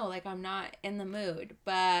like, no, like, I'm not in the mood.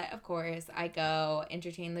 But, of course, I go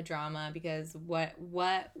entertain the drama because what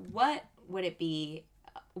would it be?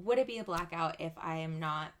 Would it be a blackout if I am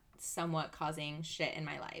not somewhat causing shit in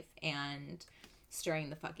my life? And stirring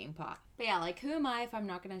the fucking pot. But yeah, like, who am I if I'm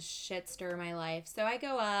not gonna shit stir my life? So I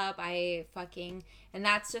go up, and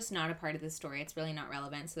that's just not a part of the story. It's really not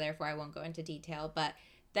relevant, so therefore I won't go into detail. But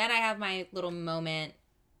then I have my little moment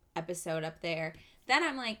episode up there. Then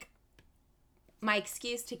I'm like, my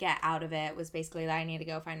excuse to get out of it was basically that I need to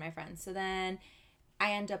go find my friends. So then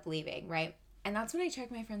I end up leaving, right? And that's when I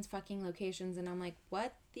check my friends' fucking locations, and I'm like,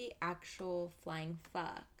 what the actual flying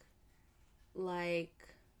fuck? Like,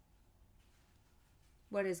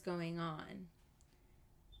 what is going on?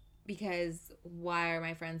 Because why are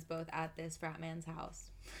my friends both at this frat man's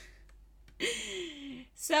house?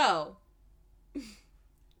 So,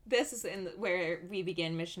 this is where we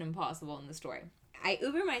begin Mission Impossible in the story. I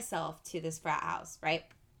Uber myself to this frat house, right?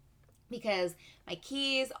 Because my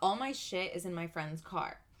keys, all my shit is in my friend's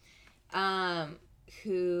car.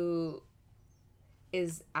 Who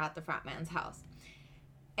is at the frat man's house.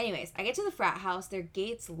 Anyways, I get to the frat house. Their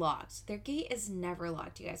gate's locked. Their gate is never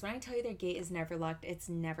locked, you guys. When I tell you their gate is never locked, it's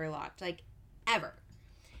never locked. Like, ever.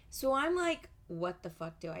 So I'm like, what the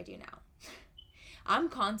fuck do I do now? I'm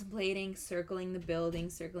contemplating circling the building,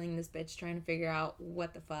 circling this bitch, trying to figure out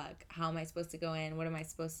what the fuck. How am I supposed to go in? What am I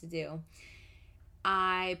supposed to do?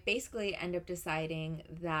 I basically end up deciding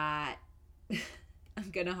that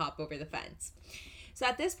I'm gonna hop over the fence. So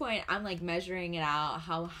at this point, I'm like measuring it out,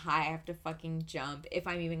 how high I have to fucking jump, if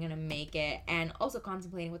I'm even gonna make it, and also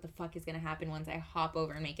contemplating what the fuck is gonna happen once I hop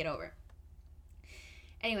over and make it over.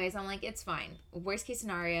 Anyways, I'm like, it's fine. Worst case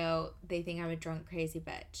scenario, they think I'm a drunk, crazy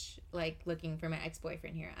bitch, like looking for my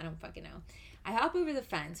ex-boyfriend here. I don't fucking know. I hop over the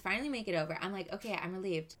fence, finally make it over. I'm like, okay, I'm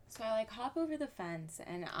relieved. So I like hop over the fence,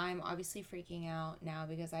 and I'm obviously freaking out now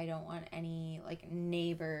because I don't want any like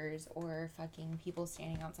neighbors or fucking people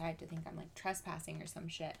standing outside to think I'm like trespassing or some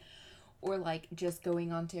shit, or like just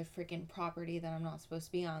going onto a freaking property that I'm not supposed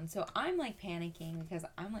to be on. So I'm like panicking because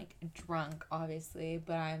I'm like drunk, obviously,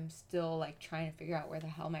 but I'm still like trying to figure out where the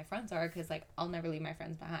hell my friends are, because like I'll never leave my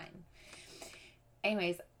friends behind.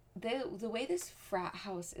 Anyways, the way this frat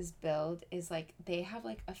house is built is like they have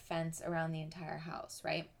like a fence around the entire house,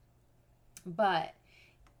 right? But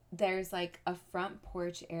there's like a front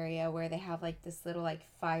porch area where they have like this little like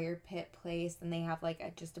fire pit place, and they have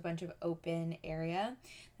like just a bunch of open area,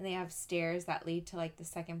 and they have stairs that lead to like the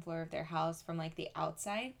second floor of their house from like the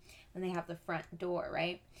outside, and they have the front door,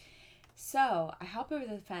 right? So I hop over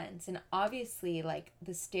the fence, and obviously like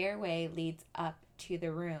the stairway leads up to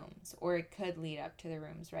the rooms, or it could lead up to the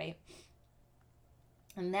rooms, right?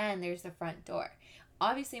 And then there's the front door.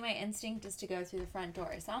 Obviously my instinct is to go through the front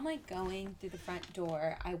door. So I'm like going through the front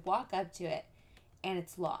door. I walk up to it, and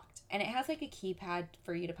it's locked. And it has like a keypad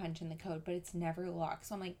for you to punch in the code, but it's never locked.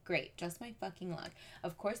 So I'm like, great, just my fucking luck.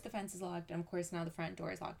 Of course the fence is locked, and of course now the front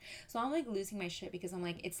door is locked. So I'm like losing my shit because I'm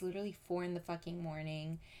like, it's literally 4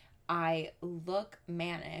 a.m. I look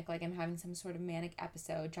manic, like I'm having some sort of manic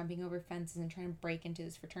episode, jumping over fences and trying to break into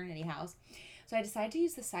this fraternity house. So I decided to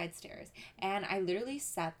use the side stairs, and I literally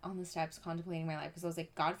sat on the steps contemplating my life, because I was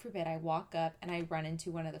like, God forbid I walk up and I run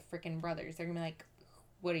into one of the freaking brothers. They're gonna be like,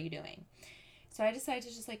 what are you doing? So I decided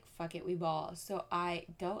to just like, fuck it, we ball. So I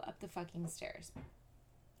go up the fucking stairs.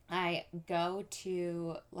 I go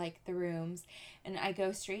to like the rooms, and I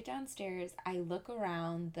go straight downstairs. I look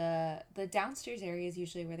around. The downstairs area is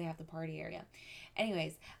usually where they have the party area.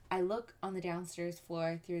 Anyways, I look on the downstairs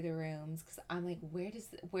floor through the rooms, because I'm like, where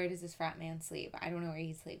does this frat man sleep? I don't know where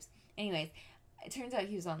he sleeps. Anyways, it turns out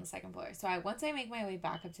he was on the second floor. So once I make my way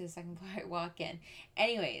back up to the second floor, I walk in.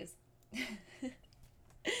 Anyways,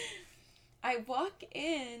 I walk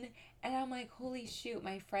in, and I'm like, holy shoot,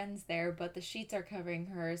 my friend's there, but the sheets are covering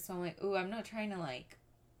her. So I'm like, ooh, I'm not trying to like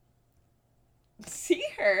see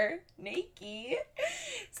her naked.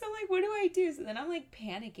 So I'm like, what do I do? So then I'm like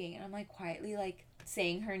panicking, and I'm like quietly like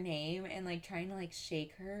saying her name and like trying to like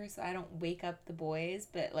shake her so I don't wake up the boys,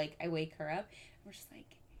 but like I wake her up. We're just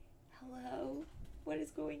like, hello, what is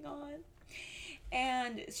going on?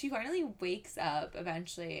 And she finally wakes up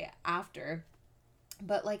eventually after.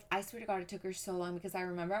 But, like, I swear to God, it took her so long, because I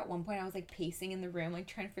remember at one point I was, like, pacing in the room, like,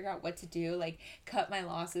 trying to figure out what to do, like, cut my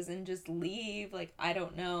losses and just leave, like, I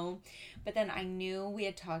don't know. But then I knew we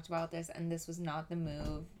had talked about this, and this was not the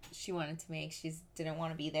move she wanted to make. She didn't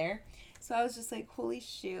want to be there. So I was just like, holy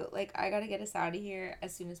shoot, like, I gotta get us out of here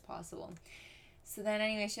as soon as possible. So then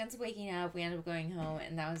anyway, she ends up waking up, we ended up going home,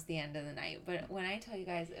 and that was the end of the night. But when I tell you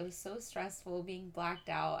guys, it was so stressful being blacked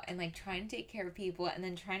out and like trying to take care of people and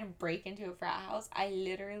then trying to break into a frat house. I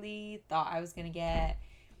literally thought I was gonna get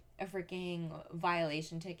a freaking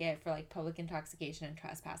violation ticket for like public intoxication and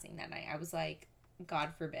trespassing that night. I was like, God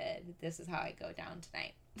forbid, this is how I go down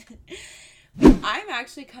tonight. I'm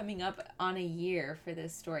actually coming up on a year for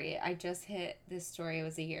this story. I just hit this story, it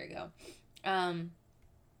was a year ago.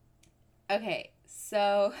 Okay,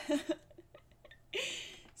 so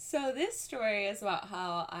so this story is about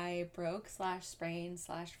how I broke / sprained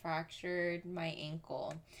 / fractured my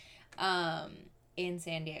ankle in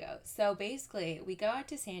San Diego. So basically, we go out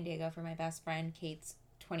to San Diego for my best friend Kate's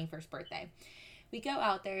 21st birthday. We go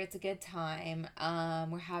out there, it's a good time.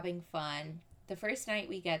 We're having fun. The first night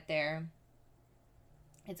we get there,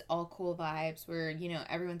 it's all cool vibes. We're,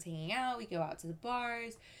 everyone's hanging out. We go out to the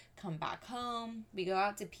bars, come back home. We go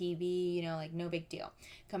out to PB, like no big deal.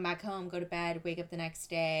 Come back home, go to bed, wake up the next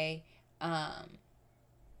day.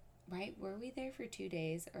 Right? Were we there for 2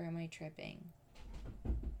 days or am I tripping?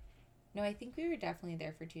 No, I think we were definitely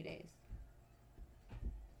there for 2 days.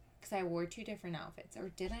 Because I wore 2 different outfits. Or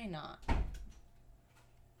did I not?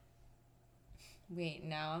 Wait,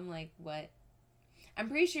 now I'm like, what? I'm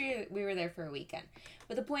pretty sure we were there for a weekend.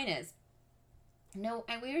 But the point is, no,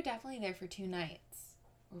 and we were definitely there for 2 nights.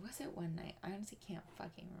 Or was it 1 night? I honestly can't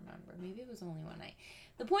fucking remember. Maybe it was only 1 night.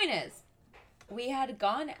 The point is, we had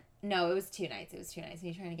gone... No, it was 2 nights. It was 2 nights.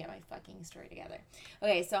 Me trying to get my fucking story together.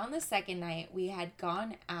 Okay, so on the second night, we had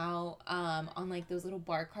gone out on, like, those little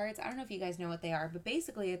bar carts. I don't know if you guys know what they are, but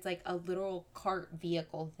basically it's, like, a literal cart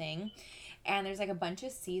vehicle thing. And there's, like, a bunch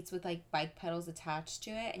of seats with, like, bike pedals attached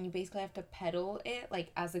to it. And you basically have to pedal it,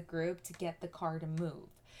 like, as a group to get the car to move.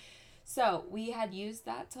 So we had used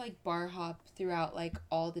that to, like, bar hop throughout, like,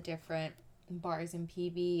 all the different bars in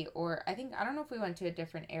PB. Or I don't know if we went to a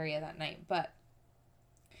different area that night, but...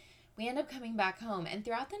 we end up coming back home, and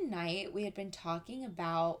throughout the night, we had been talking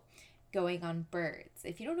about going on Birds.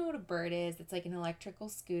 If you don't know what a Bird is, it's like an electrical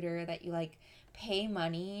scooter that you, like, pay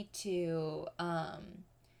money to,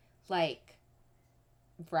 like,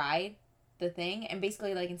 ride the thing. And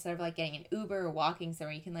basically, like, instead of, like, getting an Uber or walking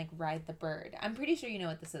somewhere, you can, like, ride the Bird. I'm pretty sure you know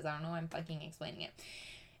what this is. I don't know why I'm fucking explaining it.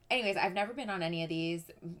 Anyways, I've never been on any of these,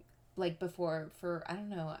 like, before for, I don't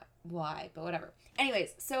know why, but whatever.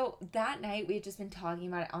 Anyways, so that night we had just been talking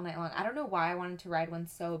about it all night long. I don't know why I wanted to ride one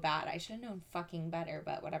so bad. I should have known fucking better,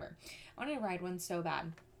 but whatever. I wanted to ride one so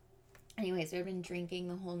bad. Anyways, we've been drinking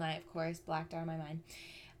the whole night, of course, blacked out of my mind.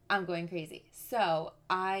 I'm going crazy. So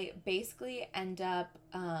I basically end up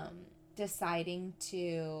deciding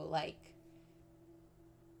to, like,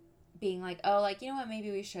 being like, oh, like, you know what,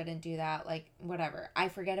 maybe we shouldn't do that, like, whatever. I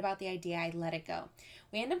forget about the idea, I let it go.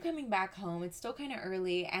 We end up coming back home, it's still kind of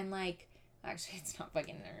early, and, like, actually, it's not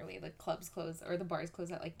fucking early, the clubs close, or the bars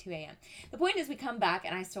close at, like, 2 a.m. The point is, we come back,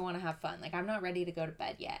 and I still want to have fun, like, I'm not ready to go to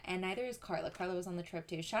bed yet, and neither is Carla. Carla was on the trip,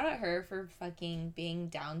 too. Shout out her for fucking being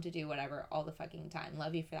down to do whatever all the fucking time.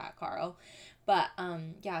 Love you for that, Carl. But,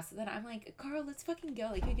 yeah, so then I'm like, Carl, let's fucking go.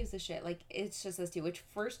 Like, who gives a shit? Like, it's just us two, which,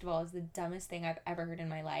 first of all, is the dumbest thing I've ever heard in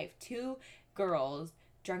my life. 2 girls,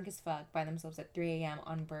 drunk as fuck, by themselves at 3 a.m.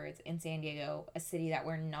 on Birds in San Diego, a city that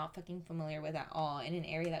we're not fucking familiar with at all, in an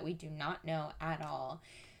area that we do not know at all.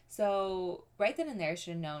 So, right then and there, I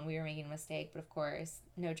should have known we were making a mistake, but of course,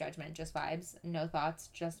 no judgment, just vibes. No thoughts,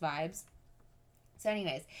 just vibes. So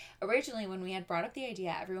anyways, originally when we had brought up the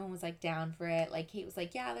idea, everyone was, like, down for it. Like, Kate was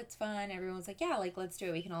like, yeah, that's fun. Everyone was like, yeah, like, let's do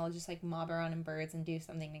it. We can all just, like, mob around in Birds and do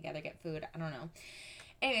something together, get food. I don't know.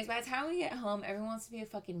 Anyways, by the time we get home, everyone wants to be a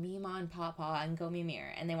fucking Mima and Papa and go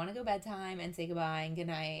Mimir. And they want to go bedtime and say goodbye and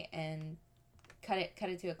goodnight and cut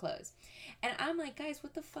it to a close. And I'm like, guys,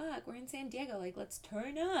 what the fuck? We're in San Diego. Like, let's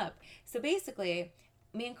turn up. So basically...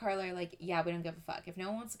 me and Carla are like, yeah, we don't give a fuck. If no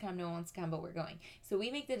one wants to come, no one wants to come, but we're going. So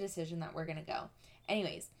we make the decision that we're going to go.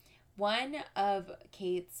 Anyways, one of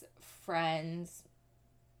Kate's friends'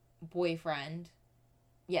 boyfriend,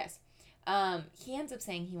 yes, he ends up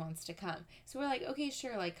saying he wants to come. So we're like, okay,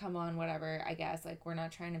 sure, like, come on, whatever, I guess. Like, we're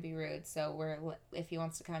not trying to be rude, so if he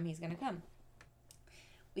wants to come, he's going to come.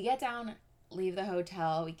 We get down, leave the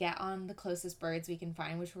hotel, we get on the closest Birds we can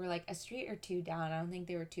find, which were, like, a street or 2 down. I don't think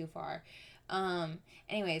they were too far.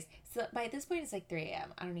 Anyways, so by this point it's like 3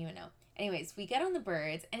 a.m. I don't even know. Anyways, we get on the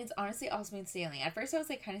Birds, and it's honestly all smooth sailing. At first I was,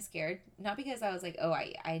 like, kind of scared, not because I was like, oh,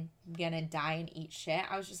 I'm gonna die and eat shit.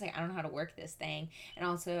 I was just like, I don't know how to work this thing, and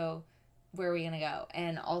also, where are we gonna go?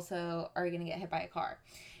 And also, are we gonna get hit by a car?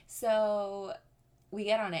 So we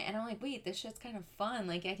get on it, and I'm like, wait, this shit's kind of fun.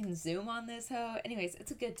 Like, I can zoom on this hoe. Anyways,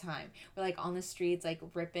 it's a good time. We're, like, on the streets, like,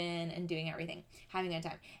 ripping and doing everything, having a good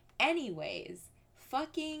time. Anyways,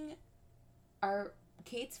 fucking our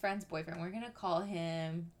Kate's friend's boyfriend, we're gonna call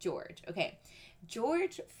him George. Okay,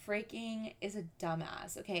 George freaking is a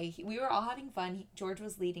dumbass. Okay, we were all having fun. George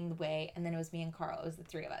was leading the way, and then it was me and Carl. It was the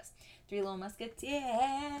 3 of us, 3 little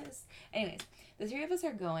musketeers. Anyways, the 3 of us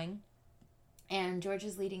are going, and George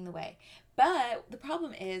is leading the way. But the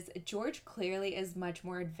problem is, George clearly is much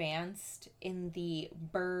more advanced in the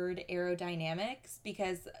bird aerodynamics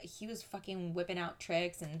because he was fucking whipping out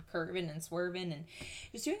tricks and curving and swerving and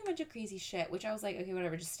just doing a bunch of crazy shit, which I was like, okay,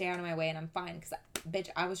 whatever, just stay out of my way and I'm fine. Because, bitch,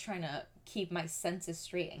 I was trying to keep my senses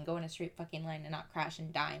straight and go in a straight fucking line and not crash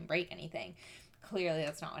and die and break anything. Clearly,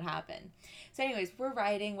 that's not what happened. So anyways, we're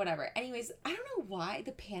riding, whatever. Anyways, I don't know why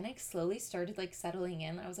the panic slowly started, like, settling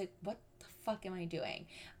in. I was like, what the fuck am I doing?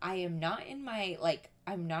 I am not in my, like,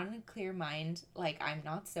 I'm not in a clear mind. Like, I'm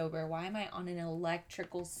not sober. Why am I on an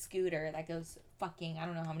electrical scooter that goes fucking, I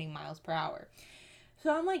don't know how many miles per hour?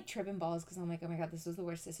 So I'm, like, tripping balls because I'm like, oh my god, this was the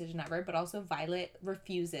worst decision ever. But also Violet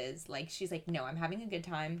refuses. Like, she's like, no, I'm having a good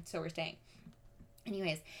time, so we're staying.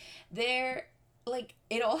 Anyways, like,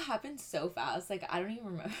 it all happened so fast. Like, I don't even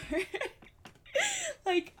remember.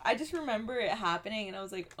 Like, I just remember it happening, and I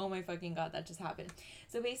was like, oh my fucking god, that just happened.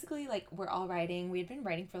 So basically, like, we're all riding. We had been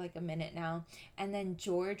riding for, like, a minute now, and then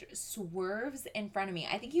George swerves in front of me.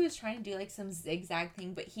 I think he was trying to do, like, some zigzag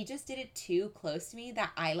thing, but he just did it too close to me that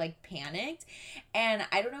I, like, panicked, and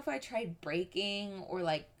I don't know if I tried braking or,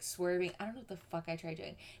 like, swerving. I don't know what the fuck I tried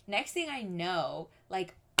doing. Next thing I know,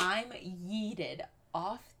 like, I'm yeeted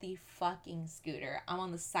off the fucking scooter. I'm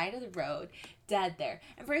on the side of the road, dead there.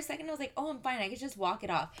 And for a second, I was like, oh, I'm fine. I could just walk it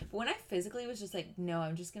off. But when I physically was just like, no,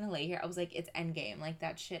 I'm just going to lay here, I was like, it's endgame. Like,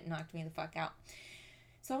 that shit knocked me the fuck out.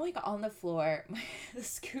 So I'm, like, on the floor. The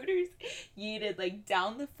scooter's yeeted, like,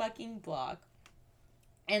 down the fucking block.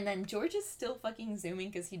 And then George is still fucking zooming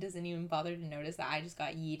because he doesn't even bother to notice that I just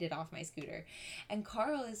got yeeted off my scooter. And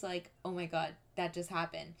Carl is like, oh my god, that just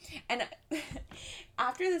happened. And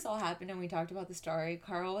after this all happened and we talked about the story,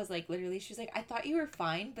 Carl was like, literally, she's like, I thought you were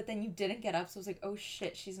fine, but then you didn't get up. So I was like, oh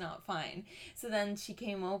shit, she's not fine. So then she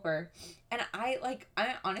came over. And I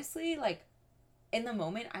honestly, like, in the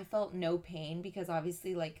moment, I felt no pain because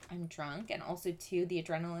obviously, like, I'm drunk and also, too, the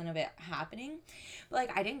adrenaline of it happening. But,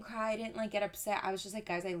 like, I didn't cry. I didn't, like, get upset. I was just like,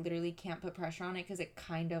 guys, I literally can't put pressure on it because it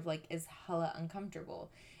kind of, like, is hella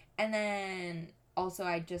uncomfortable. And then also,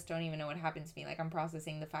 I just don't even know what happened to me. Like, I'm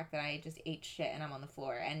processing the fact that I just ate shit and I'm on the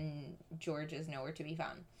floor and George is nowhere to be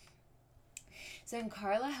found. So then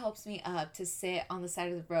Carla helps me up to sit on the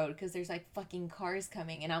side of the road because there's, like, fucking cars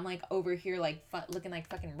coming. And I'm, like, over here, like, looking like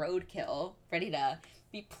fucking roadkill, ready to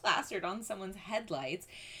be plastered on someone's headlights.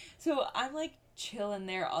 So I'm, like, chilling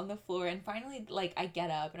there on the floor. And finally, like, I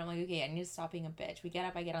get up. And I'm like, okay, I need to stop being a bitch. We get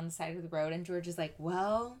up. I get on the side of the road. And George is like,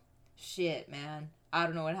 well, shit, man. I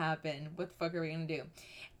don't know what happened. What the fuck are we going to do?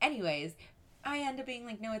 Anyways, I end up being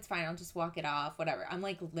like, no, it's fine. I'll just walk it off. Whatever. I'm,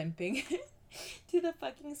 like, limping to the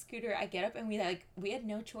fucking scooter. I get up and we had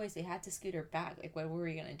no choice. We had to scooter back. Like, what were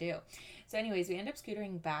we gonna do? So anyways, we end up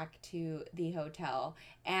scootering back to the hotel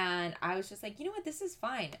and I was just like, you know what, this is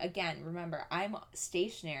fine. Again, remember, I'm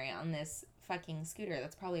stationary on this fucking scooter.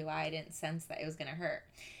 That's probably why I didn't sense that it was gonna hurt.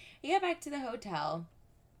 We get back to the hotel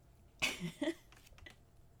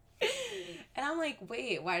and I'm like,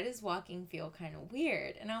 wait, why does walking feel kind of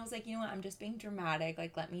weird? And I was like, you know what, I'm just being dramatic.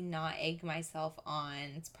 Like, let me not egg myself on.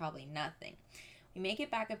 It's probably nothing. We make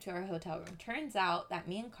it back up to our hotel room. Turns out that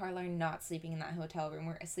me and Carla are not sleeping in that hotel room.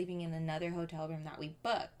 We're sleeping in another hotel room that we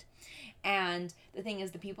booked. And the thing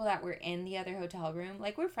is, the people that were in the other hotel room,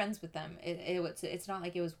 like, we're friends with them. It's not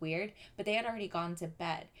like it was weird, but they had already gone to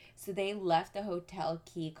bed. So they left the hotel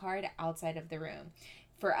key card outside of the room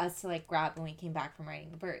for us to, like, grab when we came back from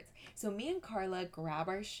riding the birds. So me and Carla grab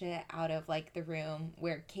our shit out of, like, the room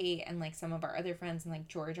where Kate and, like, some of our other friends and, like,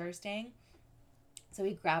 George are staying. So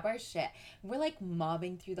we grab our shit. We're, like,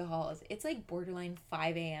 mobbing through the halls. It's, like, borderline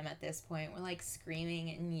 5 a.m. at this point. We're, like,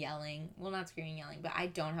 screaming and yelling. Well, not screaming and yelling, but I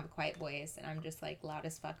don't have a quiet voice, and I'm just, like, loud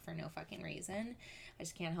as fuck for no fucking reason. I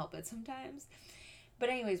just can't help it sometimes. But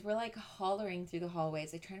anyways, we're, like, hollering through the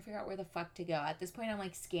hallways, like, trying to figure out where the fuck to go. At this point, I'm,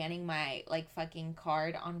 like, scanning my, like, fucking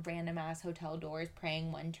card on random-ass hotel doors,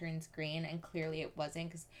 praying one turns green, and clearly it wasn't,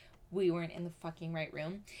 because we weren't in the fucking right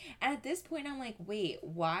room. And at this point, I'm like, wait,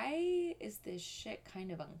 why is this shit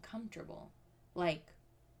kind of uncomfortable? Like,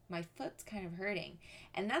 my foot's kind of hurting.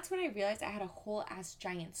 And that's when I realized I had a whole ass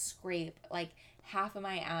giant scrape, like, half of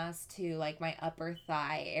my ass to, like, my upper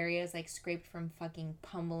thigh areas, like, scraped from fucking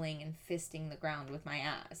pummeling and fisting the ground with my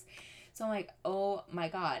ass. So I'm like, oh my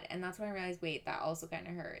god. And that's when I realized, wait, that also kind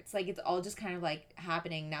of hurts. Like, it's all just kind of, like,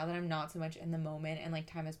 happening now that I'm not so much in the moment and,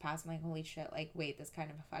 like, time has passed. I'm like, holy shit, like, wait, this kind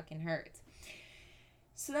of fucking hurts.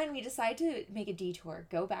 So then we decide to make a detour,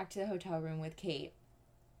 go back to the hotel room with Kate.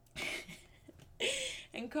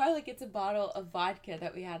 And Carla gets a bottle of vodka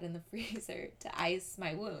that we had in the freezer to ice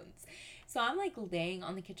my wounds. So I'm like laying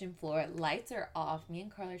on the kitchen floor, lights are off. Me and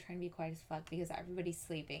Carla are trying to be quiet as fuck because everybody's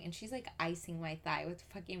sleeping. And she's like icing my thigh with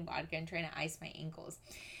fucking vodka and trying to ice my ankles.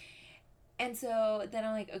 And so then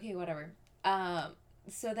I'm like, okay, whatever.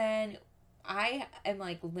 So then I am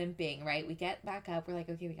like limping, right? We get back up. We're like,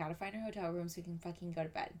 okay, we gotta find our hotel room so we can fucking go to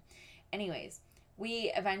bed. Anyways,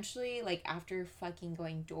 we eventually, like, after fucking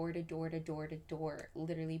going door to door to door to door,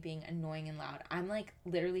 literally being annoying and loud, I'm like,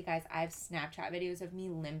 literally, guys, I have Snapchat videos of me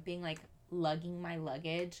limping, like, lugging my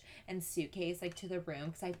luggage and suitcase, like, to the room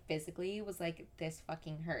because I physically was like, this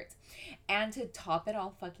fucking hurts. And to top it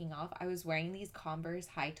all fucking off, I was wearing these Converse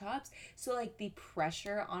high tops, so like the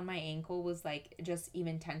pressure on my ankle was like just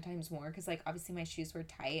even 10 times more because like obviously my shoes were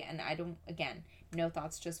tight, and I don't, again, no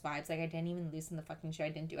thoughts, just vibes. Like I didn't even loosen the fucking shoe. I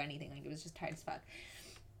didn't do anything. Like it was just tight as fuck.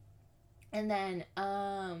 And then,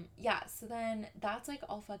 yeah, so then that's like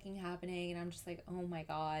all fucking happening, and I'm just like, oh my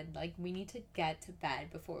god, like we need to get to bed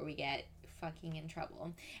before we get fucking in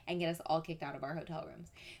trouble and get us all kicked out of our hotel rooms.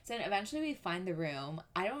 So then eventually we find the room.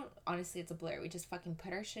 I don't, honestly, it's a blur. We just fucking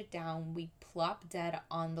put our shit down. We plop dead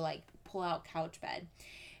on the like pull out couch bed.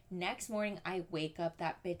 Next morning, I wake up,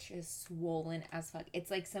 that bitch is swollen as fuck. It's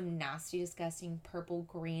like some nasty, disgusting purple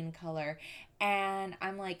green color. And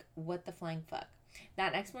I'm like, what the flying fuck?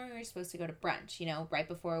 That next morning, we were supposed to go to brunch, you know, right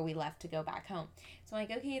before we left to go back home. So I'm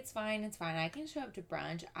like, okay, it's fine. I can show up to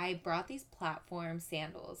brunch. I brought these platform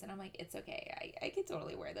sandals, and I'm like, it's okay. I could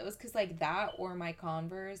totally wear those. Because, like, that or my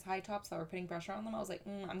Converse high tops that were putting pressure on them, I was like,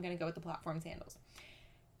 I'm going to go with the platform sandals.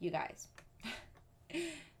 You guys,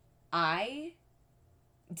 I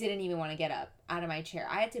didn't even want to get up out of my chair.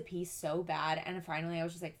 I had to pee so bad, and finally I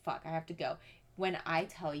was just like, fuck, I have to go. When I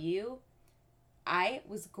tell you, I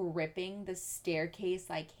was gripping the staircase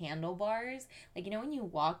like handlebars. Like, you know, when you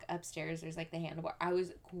walk upstairs, there's like the handlebar. I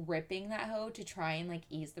was gripping that hoe to try and like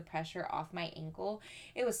ease the pressure off my ankle.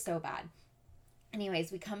 It was so bad.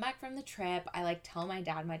 Anyways, we come back from the trip. I like tell my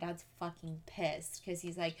dad. My dad's fucking pissed because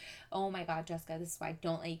he's like, oh my god, Jessica, this is why I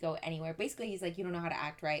don't let you go anywhere. Basically, he's like, you don't know how to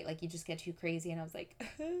act right. Like, you just get too crazy. And I was like,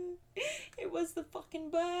 it was the fucking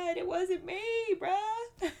bud. It wasn't me,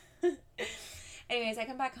 bruh. Anyways, I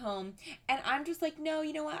come back home and I'm just like, no,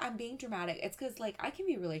 you know what? I'm being dramatic. It's because, like, I can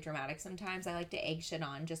be really dramatic sometimes. I like to egg shit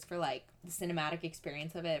on just for, like, the cinematic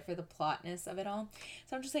experience of it, for the plotness of it all.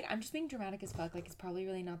 So I'm just like, I'm just being dramatic as fuck. Like, it's probably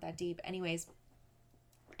really not that deep. Anyways,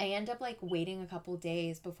 I end up, like, waiting a couple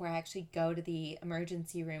days before I actually go to the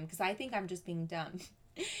emergency room because I think I'm just being dumb.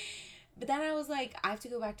 But then I was like, I have to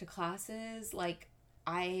go back to classes. Like,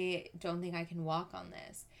 I don't think I can walk on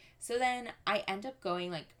this. So then I end up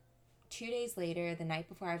going, like, 2 days later, the night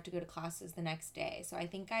before I have to go to classes the next day. So I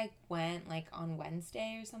think I went like on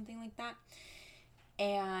Wednesday or something like that.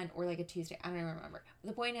 Or like a Tuesday. I don't remember.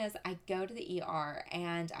 The point is, I go to the ER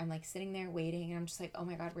and I'm like sitting there waiting, and I'm just like, oh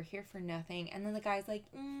my god, we're here for nothing. And then the guy's like,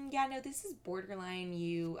 yeah, no, this is borderline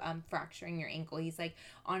you fracturing your ankle. He's like,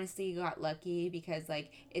 honestly, you got lucky because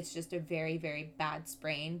like it's just a very, very bad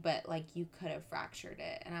sprain, but like you could have fractured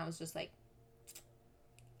it. And I was just like,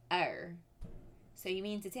 oh. So you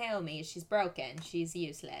mean to tell me she's broken, she's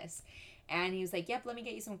useless? And he was like, yep, let me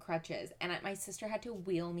get you some crutches. And my sister had to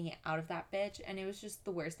wheel me out of that bitch, and it was just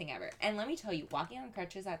the worst thing ever. And let me tell you, walking on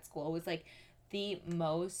crutches at school was like the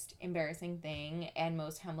most embarrassing thing and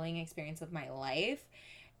most humbling experience of my life.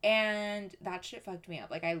 And that shit fucked me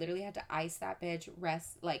up. Like, I literally had to ice that bitch,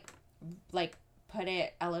 rest, like put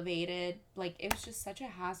it elevated. Like, it was just such a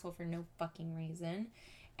hassle for no fucking reason.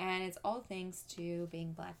 And it's all thanks to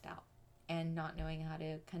being blacked out and not knowing how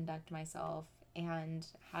to conduct myself and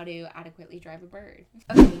how to adequately drive a bird.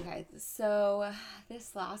 Okay, you guys, so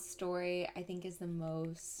this last story I think is the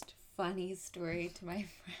most funny story to my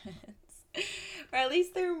friends. Or at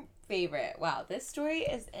least their favorite. Wow, this story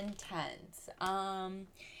is intense.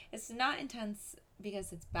 It's not intense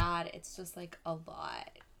because it's bad, it's just like a lot.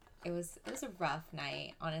 It was a rough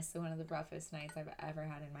night. Honestly, one of the roughest nights I've ever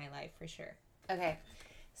had in my life, for sure. Okay,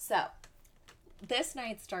 so this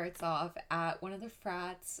night starts off at one of the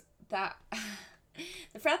frats that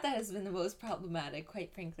the frat that has been the most problematic,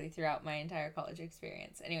 quite frankly, throughout my entire college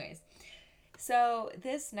experience. Anyways, so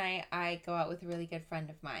this night I go out with a really good friend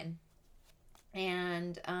of mine,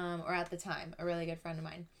 and or at the time a really good friend of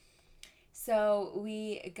mine. So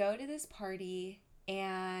we go to this party,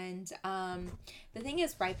 and the thing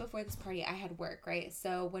is, right before this party I had work, right?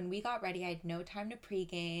 So when we got ready, I had no time to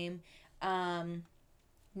pregame,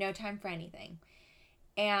 no time for anything.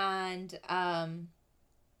 And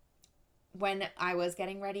when I was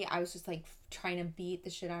getting ready, I was just like trying to beat the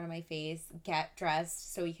shit out of my face, get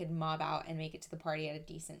dressed so we could mob out and make it to the party at a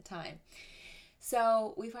decent time.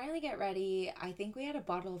 So we finally get ready. I think we had a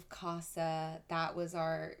bottle of Casa. That was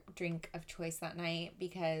our drink of choice that night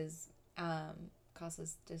because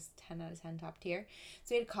Casa's just 10 out of 10 top tier.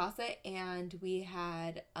 So we had Casa and we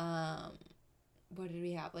had, what did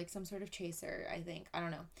we have? Like some sort of chaser, I think. I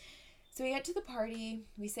don't know. So we get to the party.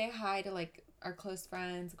 We say hi to like our close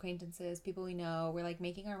friends, acquaintances, people we know. We're like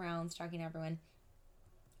making our rounds, talking to everyone.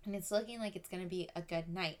 And it's looking like it's going to be a good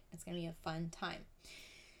night. It's going to be a fun time.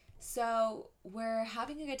 So we're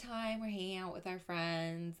having a good time. We're hanging out with our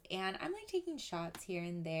friends. And I'm like taking shots here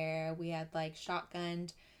and there. We had like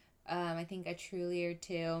shotgunned, I think a Truly or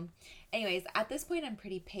two. Anyways, at this point, I'm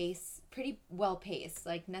pretty well paced.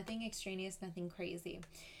 Like nothing extraneous, nothing crazy.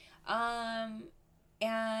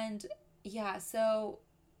 And yeah, so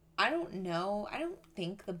I don't know. I don't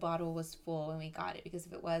think the bottle was full when we got it because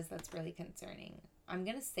if it was, that's really concerning. I'm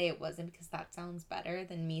going to say it wasn't because that sounds better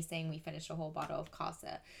than me saying we finished a whole bottle of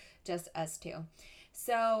Casa, just us two.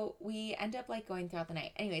 So we end up like going throughout the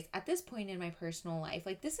night. Anyways, at this point in my personal life,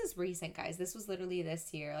 like this is recent, guys. This was literally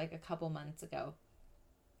this year, like a couple months ago.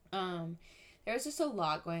 There was just a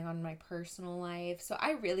lot going on in my personal life. So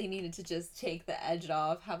I really needed to just take the edge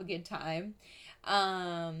off, have a good time.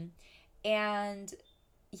 And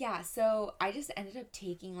yeah, so I just ended up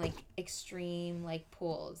taking like extreme like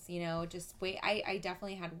pulls, just I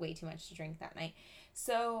definitely had way too much to drink that night.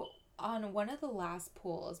 So on one of the last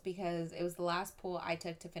pulls, because it was the last pull I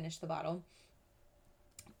took to finish the bottle,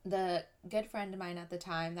 the good friend of mine at the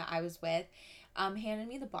time that I was with handed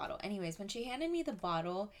me the bottle. Anyways, when she handed me the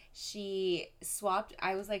bottle, she swapped.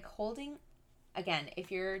 I was like holding, again, if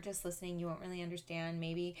you're just listening, you won't really understand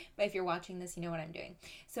maybe, but if you're watching this, you know what I'm doing.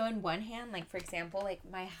 So in one hand, like for example, like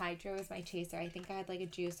my Hydro is my chaser. I think I had like a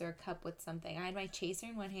juice or a cup with something. I had my chaser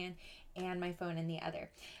in one hand and my phone in the other.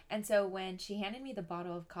 And so when she handed me the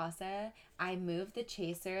bottle of Casa, I moved the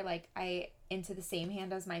chaser like I into the same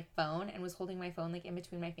hand as my phone and was holding my phone like in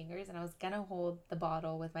between my fingers, and I was gonna hold the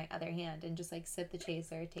bottle with my other hand and just like sip the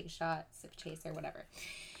chaser, take a shot, sip chaser, whatever.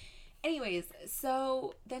 Anyways,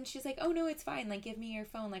 so then she's like, oh no, it's fine. Like, give me your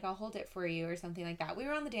phone. Like, I'll hold it for you or something like that. We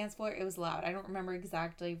were on the dance floor. It was loud. I don't remember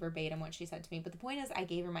exactly verbatim what she said to me. But the point is, I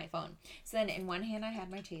gave her my phone. So then in one hand, I had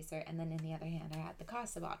my chaser. And then in the other hand, I had the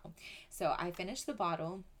Casa bottle. So I finished the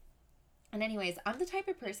bottle. And anyways, I'm the type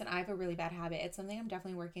of person, I have a really bad habit. It's something I'm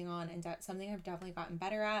definitely working on and something I've definitely gotten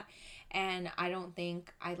better at. And I don't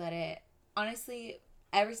think I let it, honestly,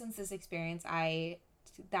 ever since this experience,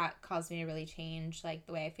 that caused me to really change like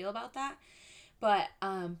the way I feel about that. But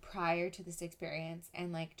prior to this experience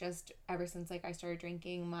and like just ever since like I started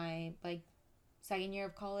drinking my like second year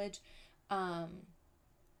of college,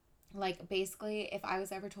 like basically if I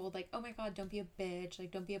was ever told like, oh my god, don't be a bitch,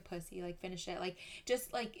 like don't be a pussy, like finish it, like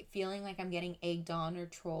just like feeling like I'm getting egged on or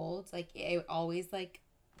trolled, like it always like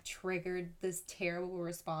triggered this terrible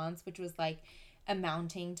response, which was like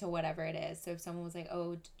amounting to whatever it is. So if someone was like,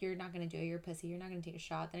 oh, you're not gonna do it, you're a pussy, you're not gonna take a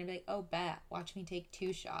shot, then I'd be like, oh, bet, watch me take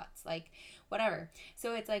 2 shots, like whatever.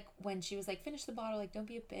 So it's like when she was like, finish the bottle, like don't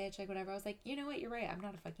be a bitch, like whatever, I was like, you know what, you're right, I'm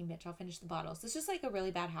not a fucking bitch, I'll finish the bottle. So it's just like a really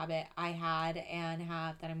bad habit I had and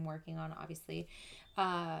have that I'm working on, obviously.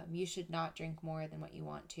 You should not drink more than what you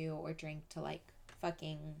want to, or drink to like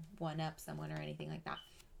fucking one up someone or anything like that.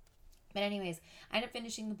 But anyways, I ended up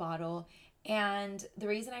finishing the bottle. And the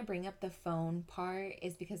reason I bring up the phone part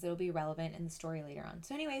is because it'll be relevant in the story later on.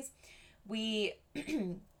 So anyways, we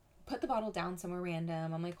put the bottle down somewhere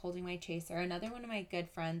random. I'm like holding my chaser. Another one of my good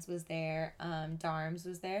friends was there. Darms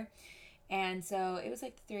was there. And so it was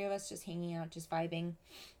like the 3 of us just hanging out, just vibing.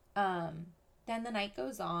 Then the night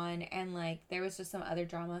goes on and like there was just some other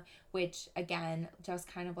drama, which again,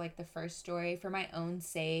 just kind of like the first story, for my own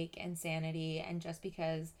sake and sanity, and just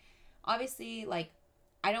because obviously like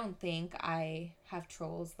I don't think I have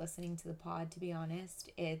trolls listening to the pod, to be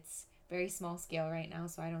honest. It's very small scale right now,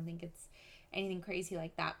 so I don't think it's anything crazy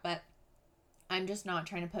like that. But I'm just not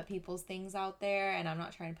trying to put people's things out there, and I'm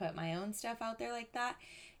not trying to put my own stuff out there like that.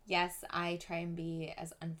 Yes, I try and be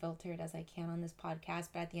as unfiltered as I can on this podcast,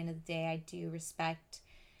 but at the end of the day, I do respect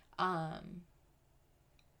other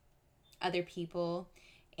people,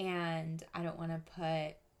 and I don't want to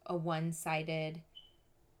put a one-sided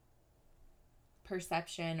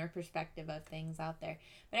perception or perspective of things out there.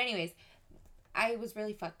 But anyways, I was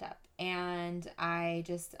really fucked up, and I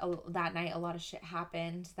just that night a lot of shit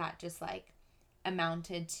happened that just like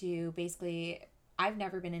amounted to basically I've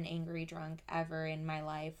never been an angry drunk ever in my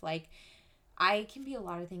life. Like I can be a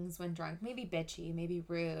lot of things when drunk, maybe bitchy, maybe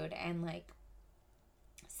rude, and like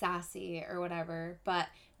sassy or whatever, but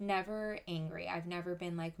never angry. I've never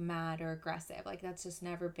been like mad or aggressive. Like that's just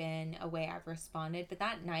never been a way I've responded. But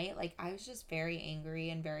that night, like I was just very angry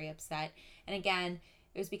and very upset. And again,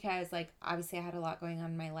 it was because like obviously I had a lot going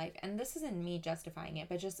on in my life, and this isn't me justifying it,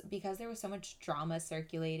 but just because there was so much drama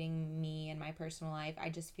circulating me and my personal life, I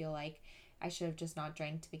just feel like I should have just not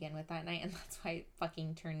drank to begin with that night, and that's why it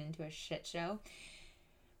fucking turned into a shit show.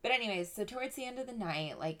 But anyways, so towards the end of the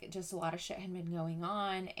night, like just a lot of shit had been going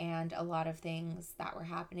on and a lot of things that were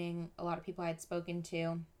happening. A lot of people I had spoken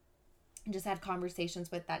to and just had conversations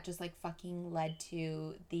with that just like fucking led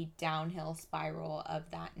to the downhill spiral of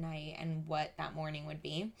that night and what that morning would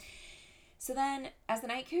be. So then as the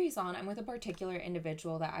night carries on, I'm with a particular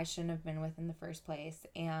individual that I shouldn't have been with in the first place.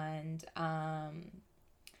 And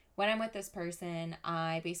when I'm with this person,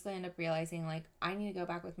 I basically end up realizing, like, I need to go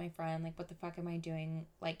back with my friend. Like, what the fuck am I doing,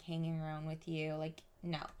 like, hanging around with you? Like,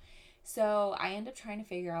 no. So I end up trying to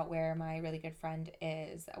figure out where my really good friend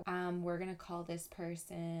is. We're going to call this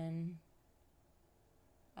person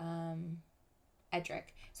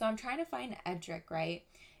Edric. So I'm trying to find Edric, right?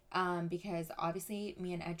 Because obviously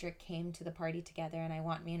me and Edric came to the party together, and I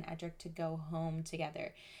want me and Edric to go home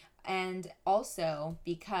together. And also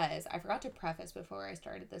because I forgot to preface before I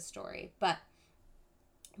started this story, but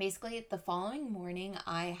basically the following morning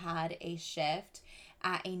I had a shift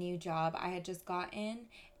at a new job I had just gotten,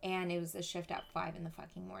 and it was a shift at 5 in the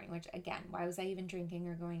fucking morning, which again, why was I even drinking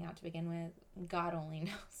or going out to begin with? God only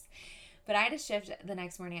knows. But I had a shift the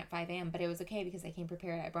next morning at 5 a.m., but it was okay because I came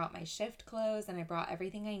prepared. I brought my shift clothes and I brought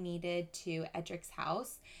everything I needed to Edric's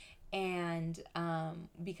house. And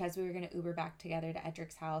because we were going to Uber back together to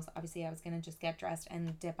Edric's house, obviously I was going to just get dressed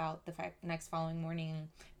and dip out the next following morning.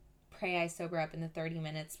 Pray I sober up in the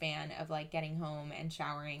 30-minute span of like getting home and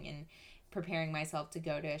showering and preparing myself to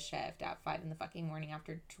go to a shift at 5 in the fucking morning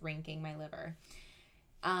after drinking my liver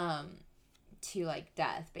to like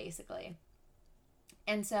death, basically.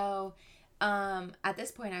 And so at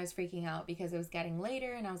this point I was freaking out because it was getting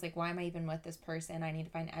later, and I was like, why am I even with this person? I need to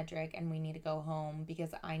find Edric and we need to go home because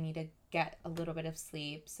I need to get a little bit of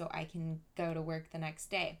sleep so I can go to work the next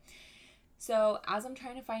day. So as I'm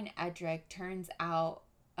trying to find Edric, turns out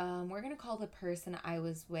we're going to call the person I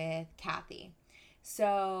was with Kathy.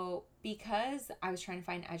 So because I was trying to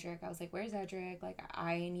find Edric, I was like, where's Edric? Like,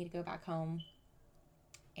 I need to go back home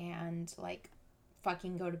and like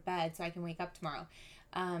fucking go to bed so I can wake up tomorrow.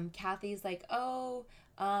 Kathy's like,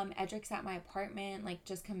 Edric's at my apartment, like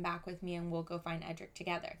just come back with me and we'll go find Edric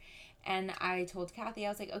together. And I told Kathy, I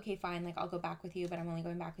was like, okay, fine, like I'll go back with you, but I'm only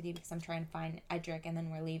going back with you because I'm trying to find Edric and then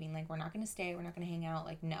we're leaving. Like, we're not going to stay, we're not going to hang out,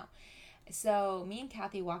 like, no. So me and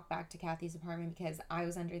Kathy walked back to Kathy's apartment because I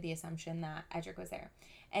was under the assumption that Edric was there.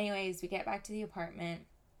 Anyways, we get back to the apartment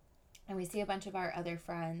and we see a bunch of our other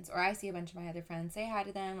friends, or I see a bunch of my other friends, say hi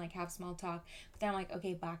to them, like have small talk. But then I'm like,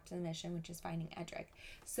 okay, back to the mission, which is finding Edric.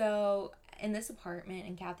 So in this apartment,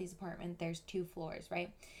 in Kathy's apartment, there's 2 floors,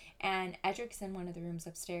 right? And Edric's in one of the rooms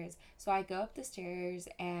upstairs. So I go up the stairs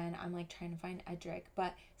and I'm like trying to find Edric,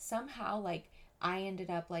 but somehow like I ended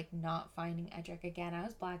up like not finding Edric again. I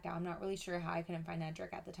was blacked out. I'm not really sure how I couldn't find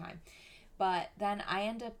Edric at the time. But then I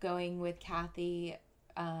end up going with Kathy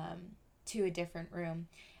to a different room.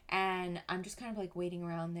 And I'm just kind of like waiting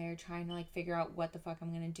around there trying to like figure out what the fuck I'm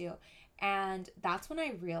going to do. And that's when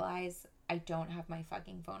I realized I don't have my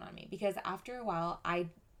fucking phone on me. Because after a while, I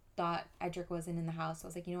thought Edric wasn't in the house. I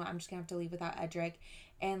was like, you know what? I'm just going to have to leave without Edric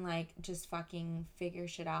and like just fucking figure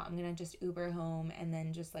shit out. I'm going to just Uber home and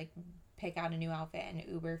then just like pick out a new outfit and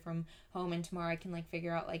Uber from home. And tomorrow I can like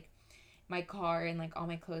figure out like my car and like all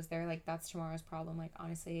my clothes there. Like that's tomorrow's problem. Like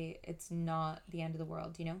honestly, it's not the end of the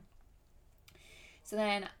world, you know? So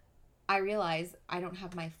then I realize I don't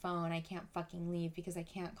have my phone. I can't fucking leave because I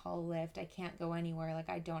can't call Lyft. I can't go anywhere. Like,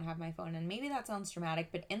 I don't have my phone. And maybe that sounds dramatic,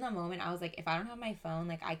 but in the moment, I was like, if I don't have my phone,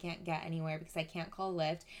 like, I can't get anywhere because I can't call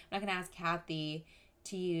Lyft. I'm not going to ask Kathy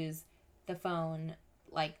to use the phone,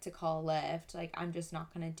 like, to call Lyft. Like, I'm just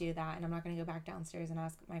not going to do that. And I'm not going to go back downstairs and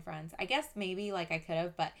ask my friends. I guess maybe, like, I could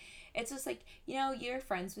have, but it's just like, you know, you're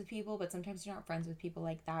friends with people, but sometimes you're not friends with people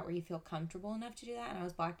like that where you feel comfortable enough to do that. And I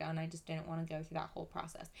was blacked out and I just didn't want to go through that whole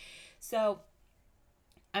process. So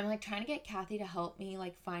I'm like trying to get Kathy to help me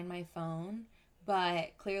like find my phone,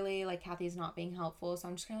 but clearly like Kathy's not being helpful. So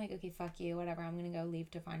I'm just kind of like, okay, fuck you, whatever. I'm going to go leave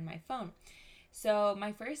to find my phone. So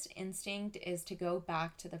my first instinct is to go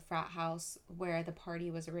back to the frat house where the party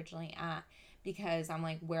was originally at, because I'm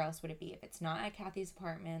like, where else would it be? If it's not at Kathy's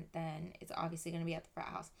apartment, then it's obviously going to be at the frat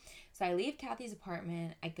house. So I leave Kathy's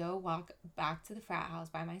apartment. I go walk back to the frat house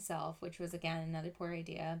by myself, which was, again, another poor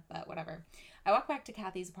idea, but whatever. I walk back to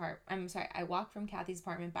Kathy's apartment. I'm sorry, I walk from Kathy's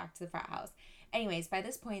apartment back to the frat house. Anyways, by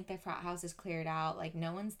this point, the frat house is cleared out. Like,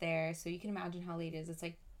 no one's there. So you can imagine how late it is. It's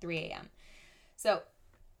like 3 a.m. So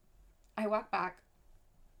I walk back.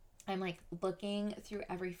 I'm like looking through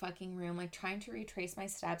every fucking room, like trying to retrace my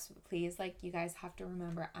steps. But please, like, you guys have to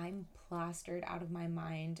remember, I'm plastered out of my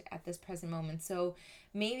mind at this present moment. So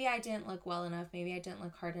maybe I didn't look well enough. Maybe I didn't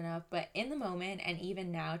look hard enough. But in the moment, and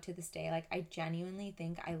even now to this day, like, I genuinely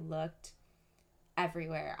think I looked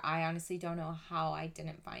everywhere. I honestly don't know how I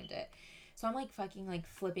didn't find it. So I'm like fucking like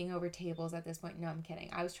flipping over tables at this point. No, I'm kidding.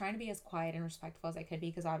 I was trying to be as quiet and respectful as I could be,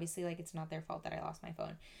 because obviously, like, it's not their fault that I lost my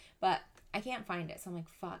phone. But I can't find it. So I'm like,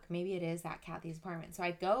 fuck, maybe it is at Kathy's apartment. So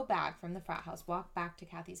I go back from the frat house, walk back to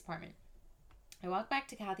Kathy's apartment. I walk back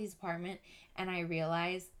to Kathy's apartment and I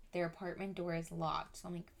realize their apartment door is locked. So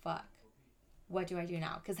I'm like, fuck, what do I do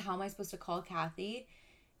now? Because how am I supposed to call Kathy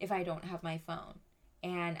if I don't have my phone?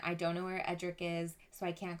 And I don't know where Edric is, so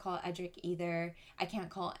I can't call Edric either. I can't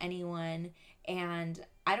call anyone. And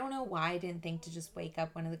I don't know why I didn't think to just wake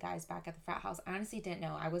up one of the guys back at the frat house. I honestly didn't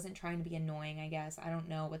know. I wasn't trying to be annoying, I guess. I don't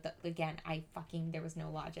know what again, there was no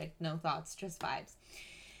logic, no thoughts, just vibes.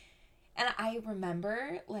 And I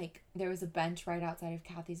remember, like, there was a bench right outside of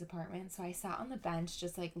Kathy's apartment. So I sat on the bench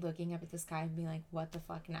just, like, looking up at the sky and being like, what the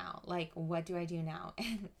fuck now? Like, what do I do now?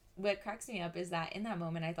 And what cracks me up is that in that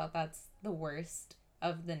moment, I thought that's the worst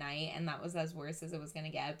of the night, and that was as worse as it was gonna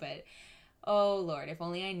get. But oh Lord, if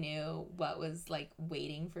only I knew what was like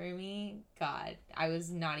waiting for me. God, I was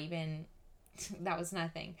not even that was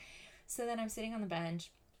nothing. So then I'm sitting on the bench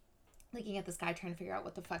looking at this guy, trying to figure out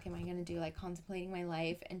what the fuck am I gonna do, like contemplating my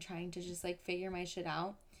life and trying to just like figure my shit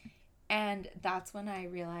out. And that's when I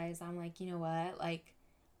realized, I'm like, you know what, like,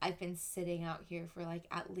 I've been sitting out here for like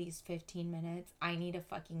at least 15 minutes. I need to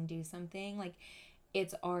fucking do something. Like,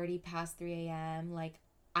 it's already past 3 a.m. Like,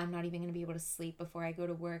 I'm not even going to be able to sleep before I go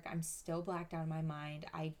to work. I'm still blacked out in my mind.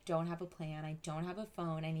 I don't have a plan. I don't have a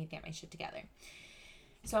phone. I need to get my shit together.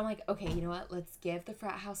 So I'm like, okay, you know what? Let's give the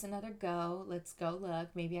frat house another go. Let's go look.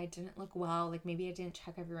 Maybe I didn't look well. Like, maybe I didn't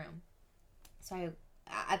check every room. So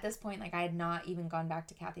at this point, like, I had not even gone back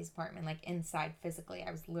to Kathy's apartment, like, inside physically.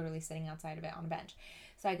 I was literally sitting outside of it on a bench.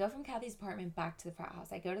 So I go from Kathy's apartment back to the frat house.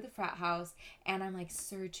 I go to the frat house and I'm like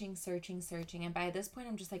searching. And by this point,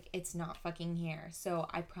 I'm just like, it's not fucking here. So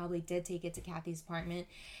I probably did take it to Kathy's apartment,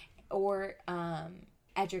 or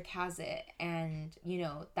Edric has it. And, you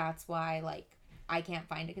know, that's why, like, I can't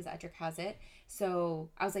find it because Edric has it. So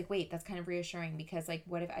I was like, wait, that's kind of reassuring, because, like,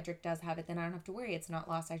 what if Edric does have it? Then I don't have to worry. It's not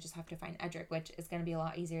lost. I just have to find Edric, which is going to be a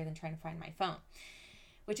lot easier than trying to find my phone.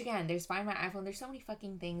 Which, again, there's Find My iPhone. There's so many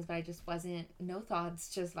fucking things, but I just wasn't, no thoughts,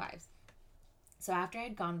 just vibes. So after I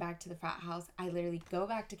had gone back to the frat house, I literally go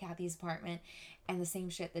back to Kathy's apartment, and the same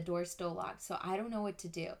shit, the door's still locked. So I don't know what to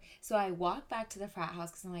do. So I walk back to the frat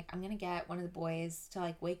house because I'm like, I'm going to get one of the boys to,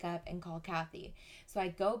 like, wake up and call Kathy. So I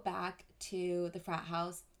go back to the frat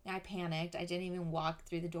house. I panicked. I didn't even walk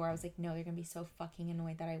through the door. I was like, no, they're going to be so fucking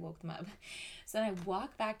annoyed that I woke them up. So then I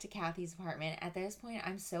walk back to Kathy's apartment. At this point,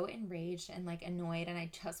 I'm so enraged and, like, annoyed, and I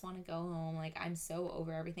just want to go home. Like, I'm so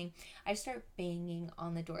over everything. I start banging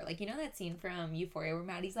on the door. Like, you know that scene from Euphoria where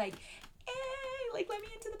Maddie's like, hey, like, let me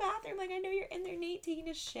into the bathroom. Like, I know you're in there, Nate, taking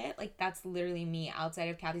a shit. Like, that's literally me outside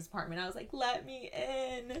of Kathy's apartment. I was like, let me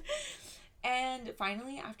in. And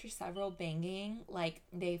finally, after several banging, like,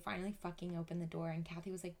 they finally fucking opened the door, and Kathy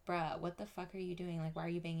was like, bruh, what the fuck are you doing? Like, why are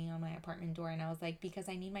you banging on my apartment door? And I was like, because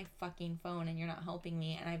I need my fucking phone, and you're not helping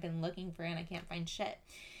me, and I've been looking for it, and I can't find shit.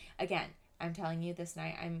 Again, I'm telling you, this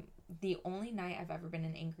night, I'm the only night I've ever been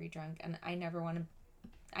an angry drunk, and I never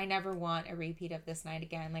want a repeat of this night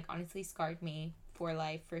again. Like, honestly, scarred me for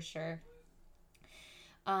life, for sure.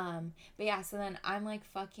 But yeah, so then I'm, like,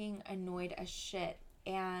 fucking annoyed as shit.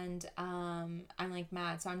 And I'm like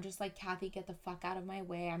mad. So I'm just like, Kathy, get the fuck out of my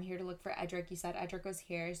way. I'm here to look for Edric. You said Edric was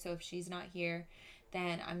here, so if she's not here,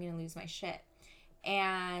 then I'm gonna lose my shit.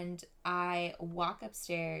 And I walk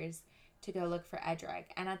upstairs to go look for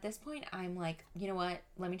Edric. And at this point, I'm like, you know what?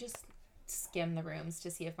 Let me just skim the rooms to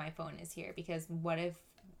see if my phone is here, because what if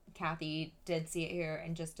Kathy did see it here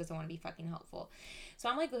and just doesn't want to be fucking helpful. So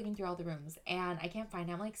I'm like looking through all the rooms and I can't find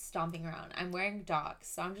it. I'm like stomping around. I'm wearing docs,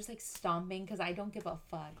 so I'm just like stomping because I don't give a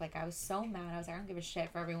fuck. Like, I was so mad. I was like, I don't give a shit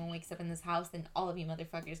if everyone wakes up in this house, then all of you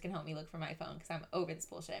motherfuckers can help me look for my phone, because I'm over this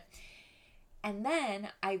bullshit. And then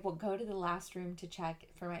I will go to the last room to check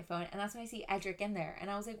for my phone, and that's when I see Edric in there.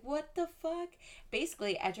 And I was like, what the fuck?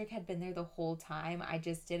 Basically, Edric had been there the whole time. I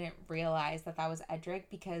just didn't realize that that was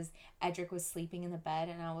Edric because Edric was sleeping in the bed,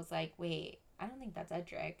 and I was like, wait, I don't think that's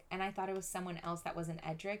Edric. And I thought it was someone else that wasn't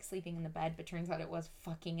Edric sleeping in the bed, but turns out it was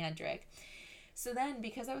fucking Edric. So then,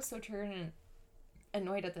 because I was so turned and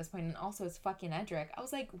annoyed at this point, and also it's fucking Edric, I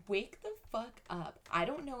was like, wake the fuck up. I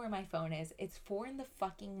don't know where my phone is. It's 4 in the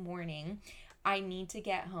fucking morning. I need to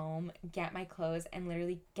get home, get my clothes, and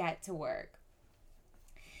literally get to work.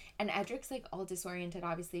 And Edric's like all disoriented,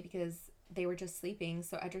 obviously, because they were just sleeping.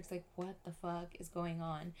 So Edric's like, what the fuck is going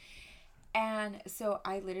on? And so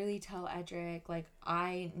I literally tell Edric, like,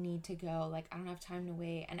 I need to go. Like, I don't have time to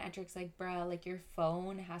wait. And Edric's like, bruh, like, your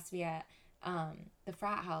phone has to be at the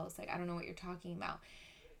frat house. Like, I don't know what you're talking about.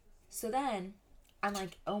 So then I'm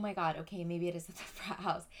like, oh my God, okay, maybe it is at the frat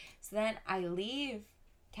house. So then I leave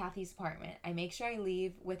Kathy's apartment. I make sure I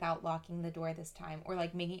leave without locking the door this time, or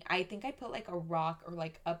like making, I think I put like a rock or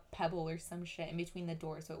like a pebble or some shit in between the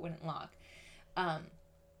door so it wouldn't lock.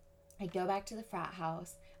 I go back to the frat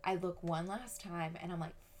house. I look one last time and I'm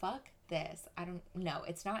like, fuck this. I don't know.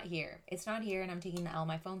 It's not here. It's not here, and I'm taking the L.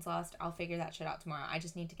 My phone's lost. I'll figure that shit out tomorrow. I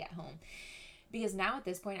just need to get home. Because now at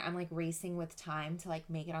this point, I'm like racing with time to like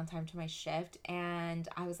make it on time to my shift. And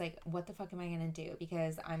I was like, what the fuck am I going to do?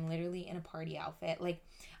 Because I'm literally in a party outfit. Like,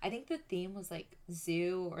 I think the theme was like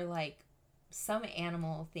zoo or like some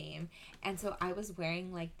animal theme. And so I was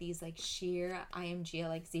wearing like these like sheer IMG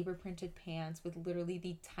like zebra printed pants with literally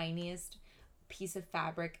the tiniest piece of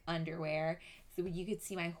fabric underwear. So you could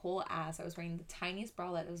see my whole ass. I was wearing the tiniest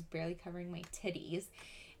bralette that was barely covering my titties.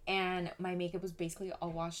 And my makeup was basically all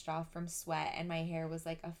washed off from sweat, and my hair was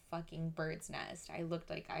like a fucking bird's nest. I looked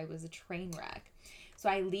like I was a train wreck. So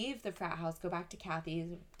I leave the frat house, go back to Kathy's,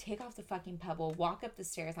 take off the fucking pebble, walk up the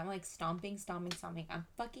stairs. I'm like stomping. I'm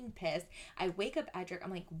fucking pissed. I wake up Edric. I'm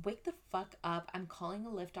like, wake the fuck up. I'm calling a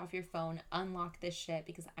lift off your phone. Unlock this shit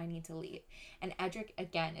because I need to leave. And Edric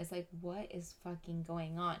again is like, what is fucking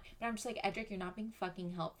going on? But I'm just like, Edric, you're not being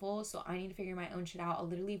fucking helpful. So I need to figure my own shit out. I'll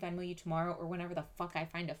literally Venmo you tomorrow or whenever the fuck I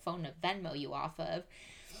find a phone to Venmo you off of.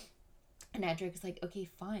 And Edric's like, okay,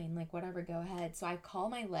 fine. Like, whatever, go ahead. So I call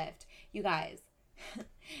my lift. You guys,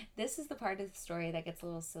 this is the part of the story that gets a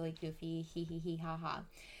little silly, goofy, hee, ha, ha.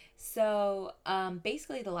 So,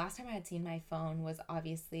 basically, the last time I had seen my phone was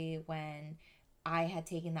obviously when I had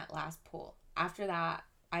taken that last pull. After that,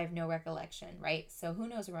 I have no recollection, right? So, who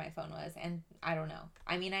knows where my phone was? And I don't know.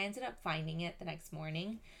 I mean, I ended up finding it the next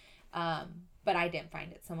morning, but I didn't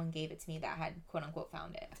find it. Someone gave it to me that had quote unquote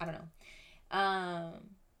found it. I don't know.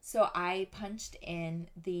 So I punched in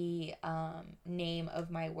the name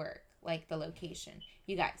of my work, like the location.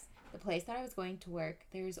 You guys, the place that I was going to work,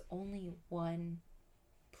 there's only one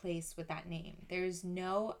place with that name. There's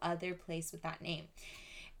no other place with that name.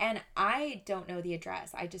 And I don't know the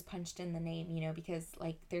address. I just punched in the name, you know, because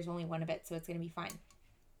like there's only one of it, so it's going to be fine.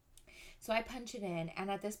 So I punch it in,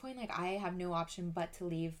 and at this point, like, I have no option but to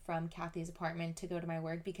leave from Kathy's apartment to go to my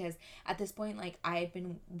work, because at this point, like, I had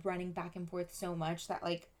been running back and forth so much that,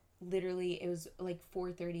 like, literally it was like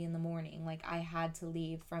 4:30 in the morning. Like, I had to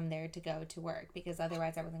leave from there to go to work, because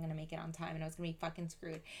otherwise I wasn't going to make it on time, and I was going to be fucking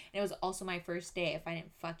screwed. And it was also my first day, if I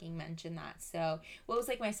didn't fucking mention that. So, well, it was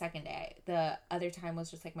like my second day. The other time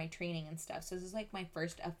was just like my training and stuff. So this is like my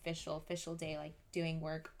first official day, like, doing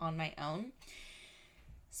work on my own.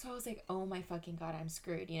 So I was like, oh my fucking God, I'm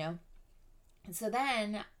screwed, you know? And so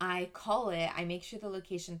then I call it, I make sure the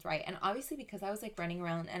location's right. And obviously, because I was like running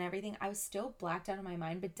around and everything, I was still blacked out of my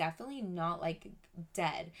mind, but definitely not like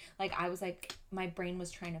dead. Like, I was like, my brain was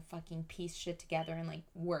trying to fucking piece shit together and like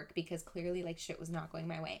work, because clearly like shit was not going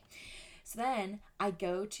my way. So then I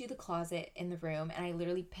go to the closet in the room, and I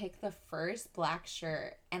literally pick the first black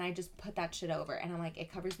shirt and I just put that shit over. And I'm like,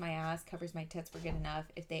 it covers my ass, covers my tits, we're good enough.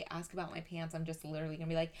 If they ask about my pants, I'm just literally gonna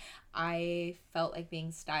be like, I felt like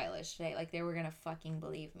being stylish today. Like, they were gonna fucking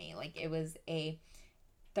believe me. Like, it was a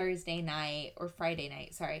Friday night.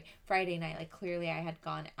 Like, clearly I had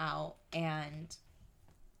gone out and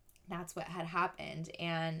that's what had happened.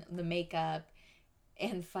 And the makeup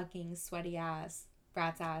and fucking sweaty ass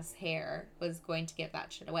rat's ass hair was going to give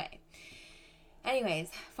that shit away. Anyways,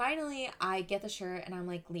 finally I get the shirt and I'm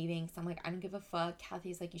like leaving, so I'm like, I don't give a fuck.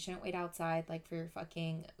 Kathy's like, you shouldn't wait outside like for your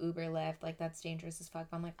fucking Uber Lyft, like that's dangerous as fuck.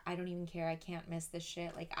 But I'm like, I don't even care, I can't miss this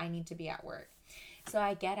shit, like I need to be at work. So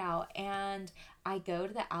I get out and I go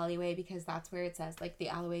to the alleyway, because that's where it says, like, the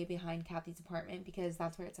alleyway behind Kathy's apartment, because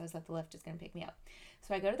that's where it says that the Lyft is gonna pick me up.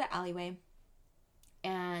 So I go to the alleyway,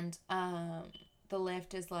 and the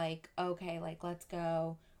Lyft is like, okay, like, let's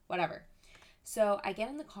go, whatever. So I get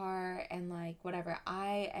in the car and like whatever.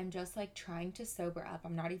 I am just like trying to sober up.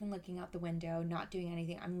 I'm not even looking out the window, not doing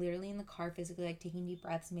anything. I'm literally in the car physically like taking deep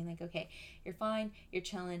breaths and being like, okay, you're fine, you're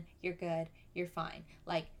chilling, you're good, you're fine.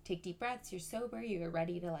 Like take deep breaths, you're sober, you're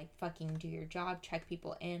ready to like fucking do your job, check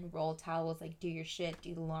people in, roll towels, like do your shit,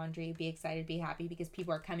 do the laundry, be excited, be happy because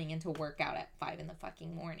people are coming in to work out at 5 in the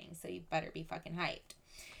fucking morning. So you better be fucking hyped.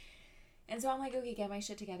 And so I'm like, okay, get my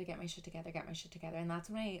shit together, get my shit together, get my shit together. And that's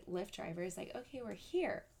when my Lyft driver is like, okay, we're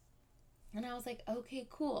here. And I was like, okay,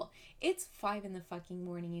 cool. It's 5 in the fucking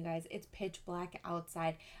morning, you guys. It's pitch black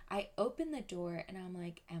outside. I open the door and I'm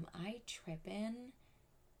like, am I tripping?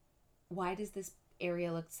 Why does this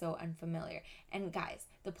area look so unfamiliar? And guys,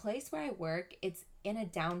 the place where I work, it's in a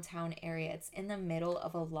downtown area. It's in the middle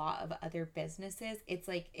of a lot of other businesses. It's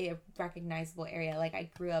like a recognizable area. Like I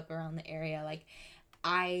grew up around the area. Like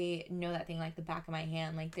I know that thing like the back of my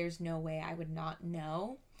hand. Like there's no way I would not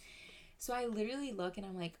know. So I literally look and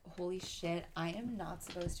I'm like, holy shit, I am not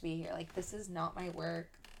supposed to be here. Like this is not my work.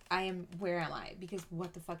 Where am I? Because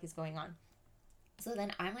what the fuck is going on? So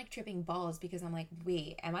then I'm like tripping balls because I'm like,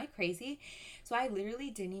 wait, am I crazy? So I literally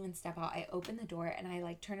didn't even step out. I open the door and I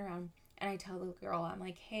like turn around and I tell the girl, I'm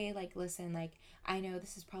like, hey, like, listen, like, I know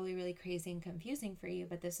this is probably really crazy and confusing for you,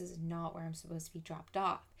 but this is not where I'm supposed to be dropped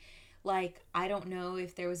off. Like, I don't know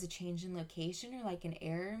if there was a change in location or like an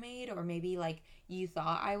error made, or maybe like you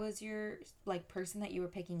thought I was your like person that you were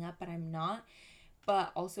picking up, but I'm not.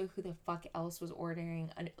 But also, who the fuck else was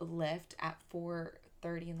ordering a Lyft at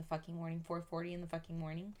 4:30 in the fucking morning, 4:40 in the fucking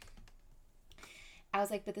morning? I was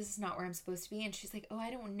like, but this is not where I'm supposed to be. And she's like, oh, I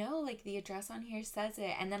don't know. Like, the address on here says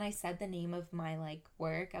it. And then I said the name of my, like,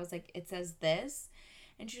 work. I was like, it says this.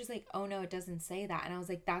 And she was like, oh, no, it doesn't say that. And I was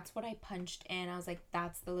like, that's what I punched in. I was like,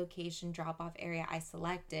 that's the location drop-off area I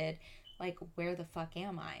selected. Like, where the fuck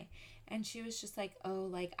am I? And she was just like, oh,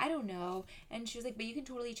 like, I don't know. And she was like, but you can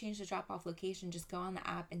totally change the drop-off location. Just go on the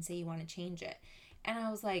app and say you want to change it. And I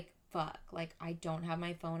was like, fuck, like, I don't have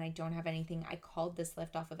my phone. I don't have anything. I called this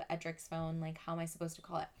Lyft off of Edric's phone. Like, how am I supposed to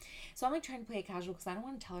call it? So I'm, like, trying to play it casual because I don't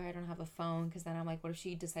want to tell her I don't have a phone, because then I'm like, what if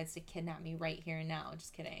she decides to kidnap me right here and now?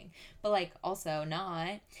 Just kidding. But, like, also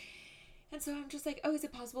not. And so I'm just like, oh, is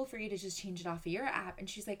it possible for you to just change it off of your app? And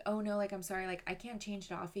she's like, oh, no, like, I'm sorry. Like, I can't change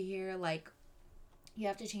it off of here. Like, you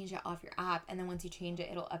have to change it off your app. And then once you change it,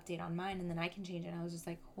 it'll update on mine. And then I can change it. And I was just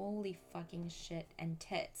like, holy fucking shit and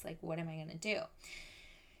tits. Like, what am I going to do?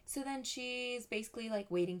 So then she's basically like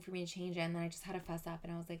waiting for me to change it, and then I just had to fess up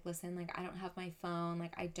and I was like, listen, like, I don't have my phone,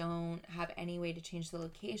 like, I don't have any way to change the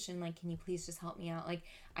location, like, can you please just help me out? Like,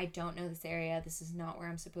 I don't know this area, this is not where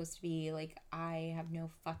I'm supposed to be, like, I have no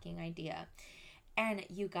fucking idea. And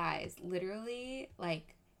you guys, literally,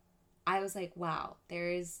 like, I was like, wow,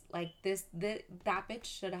 there's like that bitch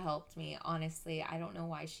should have helped me, honestly. I don't know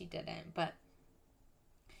why she didn't, but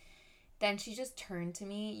then she just turned to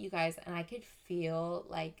me, you guys, and I could feel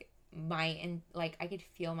like I could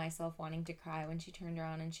feel myself wanting to cry when she turned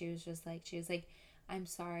around, and she was like, I'm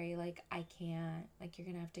sorry, like, I can't, like, you're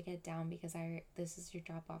gonna have to get down because this is your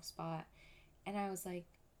drop off spot. And I was like,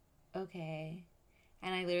 okay.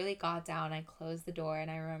 And I literally got down, I closed the door,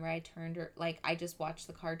 and I remember I turned her, like, I just watched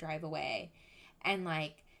the car drive away, and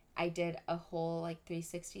like I did a whole like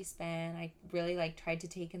 360 spin. I really like tried to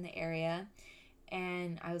take in the area.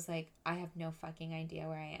 And I was like, I have no fucking idea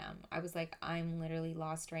where I am. I was like, I'm literally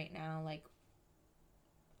lost right now. Like,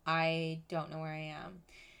 I don't know where I am.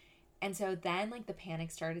 And so then, like, the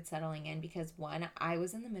panic started settling in because, one, I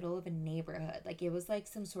was in the middle of a neighborhood. Like, it was, like,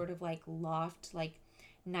 some sort of, like, loft, like,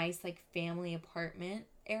 nice, like, family apartment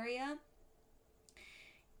area.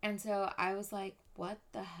 And so I was like, what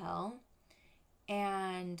the hell?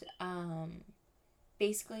 And,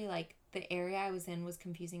 basically, like, the area I was in was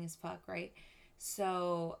confusing as fuck, right?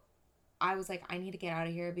 So I was like, I need to get out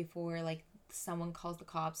of here before like someone calls the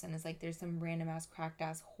cops and is like, there's some random ass cracked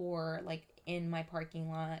ass whore like in my parking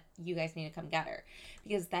lot. You guys need to come get her,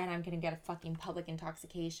 because then I'm gonna get a fucking public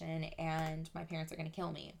intoxication and my parents are gonna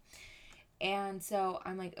kill me. And so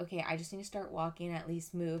I'm like, okay, I just need to start walking, at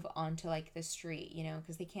least move onto like the street, you know,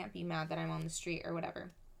 because they can't be mad that I'm on the street or whatever.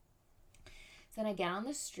 So then I get on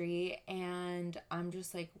the street and I'm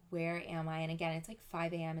just like, where am I? And again, it's like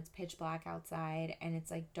 5 a.m. It's pitch black outside and it's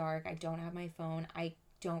like dark. I don't have my phone. I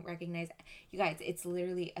don't recognize. You guys, it's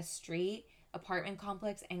literally a street, apartment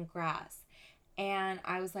complex, and grass. And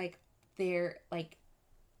I was like, there, like,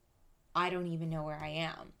 I don't even know where I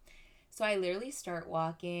am. So I literally start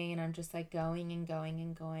walking and I'm just like going and going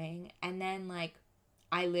and going. And then like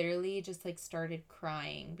I literally just like started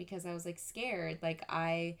crying because I was like scared. Like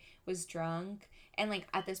I was drunk And like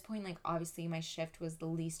at this point, like obviously my shift was the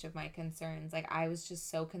least of my concerns. Like I was just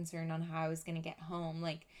so concerned on how I was gonna get home.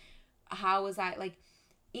 Like how was I like,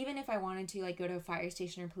 even if I wanted to like go to a fire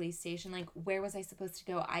station or police station, like where was I supposed to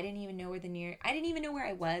go? I didn't even know I didn't even know where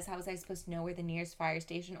I was. How was I supposed to know where the nearest fire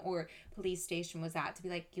station or police station was at to be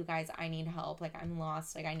like, you guys, I need help. Like I'm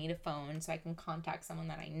lost. Like I need a phone so I can contact someone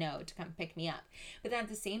that I know to come pick me up. But then at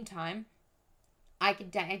the same time, I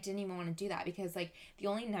didn't even want to do that because like the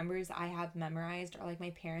only numbers I have memorized are like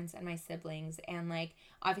my parents and my siblings, and like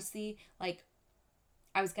obviously like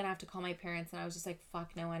I was gonna have to call my parents, and I was just like,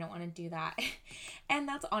 fuck no, I don't want to do that. And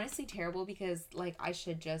that's honestly terrible because like I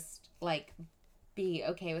should just like be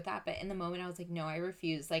okay with that. But in the moment I was like, no, I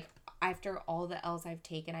refuse. Like after all the L's I've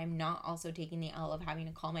taken, I'm not also taking the L of having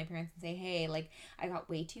to call my parents and say, hey, like I got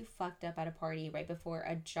way too fucked up at a party right before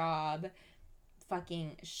a job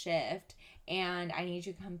fucking shift, and I need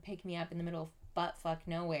you to come pick me up in the middle of butt fuck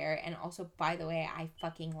nowhere. And also, by the way, I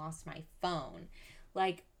fucking lost my phone.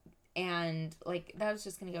 Like, and like that was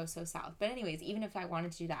just gonna go so south. But anyways, even if I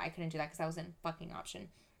wanted to do that, I couldn't do that because that wasn't a fucking option.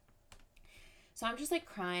 So I'm just like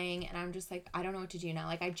crying, and I'm just like, I don't know what to do now.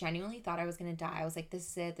 Like I genuinely thought I was gonna die. I was like, this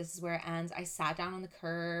is it, this is where it ends. I sat down on the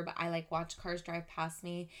curb, I like watched cars drive past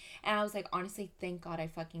me, and I was like, honestly, thank God I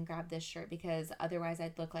fucking grabbed this shirt, because otherwise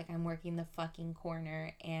I'd look like I'm working the fucking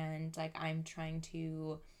corner and like I'm trying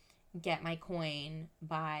to get my coin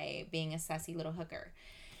by being a sassy little hooker.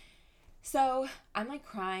 So I'm like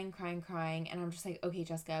crying, and I'm just like, okay,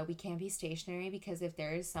 Jessica, we can't be stationary, because if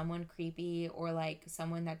there is someone creepy or like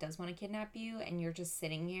someone that does want to kidnap you and you're just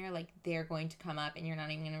sitting here, like they're going to come up and you're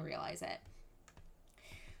not even going to realize it.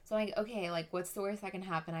 So I'm like, okay, like what's the worst that can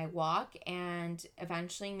happen? I walk, and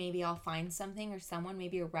eventually maybe I'll find something or someone,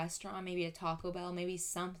 maybe a restaurant, maybe a Taco Bell, maybe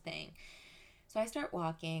something. So I start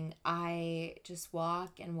walking. I just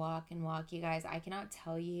walk and walk and walk. You guys, I cannot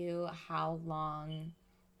tell you how long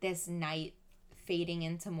this night fading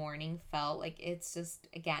into morning felt. Like it's just,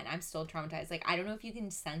 again, I'm still traumatized. Like I don't know if you can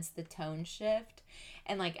sense the tone shift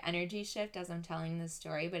and like energy shift as I'm telling this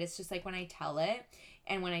story, but it's just like when I tell it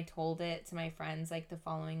and when I told it to my friends like the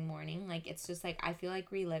following morning, like it's just like I feel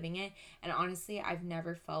like reliving it. And honestly, I've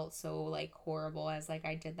never felt so like horrible as like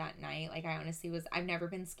I did that night. Like I honestly was, I've never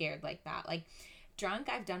been scared like that. Like drunk,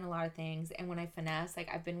 I've done a lot of things, and when I finesse, like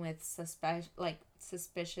I've been with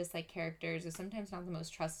suspicious like characters, or sometimes not the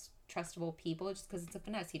most trustable people, just because it's a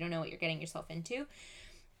finesse. You don't know what you're getting yourself into.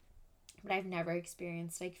 But I've never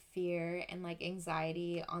experienced like fear and like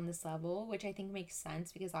anxiety on this level, which I think makes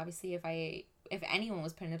sense, because obviously if anyone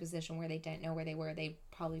was put in a position where they didn't know where they were, they'd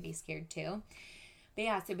probably be scared too. But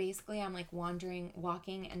yeah, so basically I'm like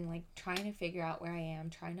walking and like trying to figure out where I am,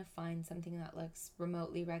 trying to find something that looks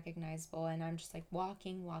remotely recognizable, and I'm just like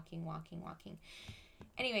walking.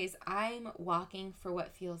 Anyways, I'm walking for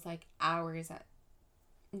what feels like hours at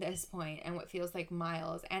this point and what feels like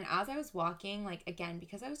miles. And as I was walking, like again,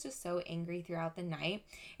 because I was just so angry throughout the night,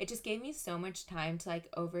 it just gave me so much time to like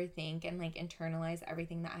overthink and like internalize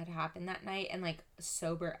everything that had happened that night and like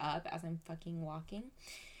sober up as I'm fucking walking.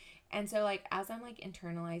 And so like as I'm like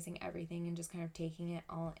internalizing everything and just kind of taking it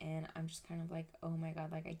all in, I'm just kind of like, oh my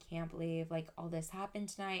God, like I can't believe like all this happened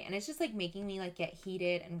tonight. And it's just like making me like get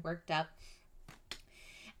heated and worked up.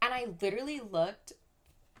 And I literally looked,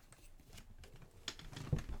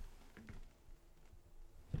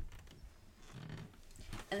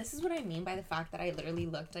 and this is what I mean by the fact that I literally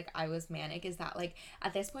looked like I was manic, is that like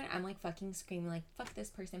at this point I'm like fucking screaming like, fuck this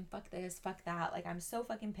person, fuck this, fuck that. Like I'm so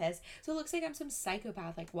fucking pissed. So it looks like I'm some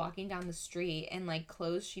psychopath like walking down the street in like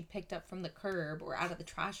clothes she picked up from the curb or out of the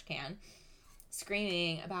trash can,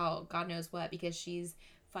 screaming about God knows what because she's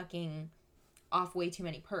fucking off way too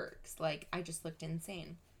many perks. Like I just looked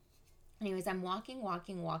insane. Anyways, I'm walking.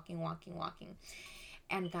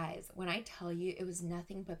 And guys, when I tell you, it was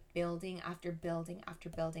nothing but building after building after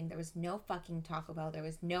building. There was no fucking Taco Bell. There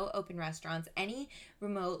was no open restaurants. Any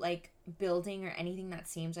remote like building or anything that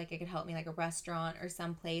seems like it could help me, like a restaurant or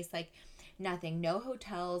someplace, like nothing. No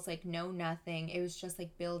hotels, like no nothing. It was just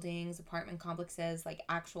like buildings, apartment complexes, like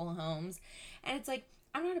actual homes. And it's like,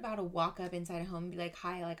 I'm not about to walk up inside a home and be like,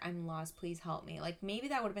 hi, like I'm lost, please help me. Like maybe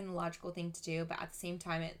that would have been the logical thing to do, but at the same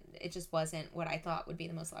time, it just wasn't what I thought would be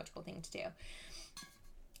the most logical thing to do.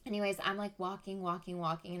 Anyways, I'm like walking,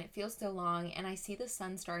 and it feels so long, and I see the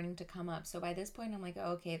sun starting to come up. So by this point, I'm like,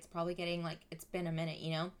 oh, okay, it's probably getting like, it's been a minute,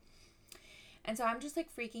 you know? And so I'm just like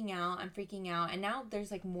freaking out. And now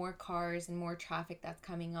there's like more cars and more traffic that's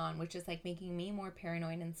coming on, which is like making me more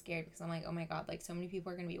paranoid and scared, because I'm like, oh my God, like so many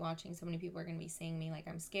people are going to be watching. So many people are going to be seeing me, like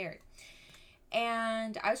I'm scared.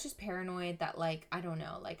 And I was just paranoid that, like, I don't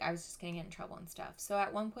know, like, I was just gonna get in trouble and stuff. So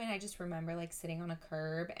at one point, I just remember, like, sitting on a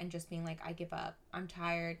curb and just being like, I give up. I'm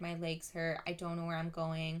tired. My legs hurt. I don't know where I'm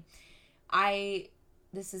going.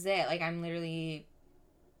 This is it. Like,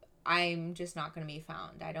 I'm just not gonna be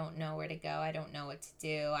found. I don't know where to go. I don't know what to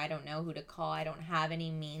do. I don't know who to call. I don't have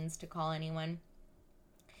any means to call anyone.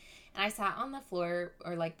 And I sat on the floor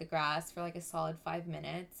or like the grass for like a solid 5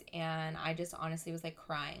 minutes, and I just honestly was like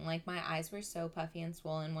crying. Like my eyes were so puffy and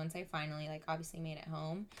swollen once I finally like obviously made it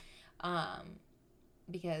home.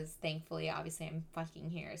 Because thankfully obviously I'm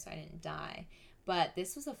fucking here so I didn't die. But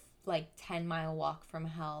this was a like 10-mile walk from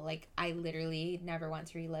hell. Like I literally never want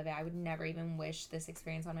to relive it. I would never even wish this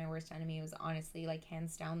experience on my worst enemy. It was honestly like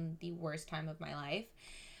hands down the worst time of my life.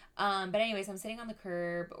 But anyways, I'm sitting on the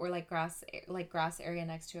curb or like grass area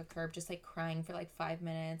next to a curb, just like crying for like 5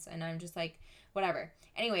 minutes, and I'm just like, whatever.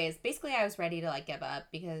 Anyways, basically, I was ready to like give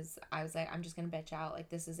up because I was like, I'm just gonna bitch out. Like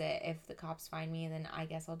this is it. If the cops find me, then I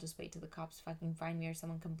guess I'll just wait till the cops fucking find me, or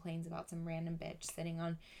someone complains about some random bitch sitting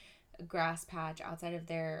on a grass patch outside of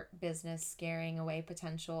their business, scaring away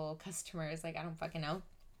potential customers. Like I don't fucking know.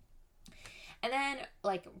 And then,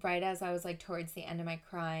 like, right as I was, like, towards the end of my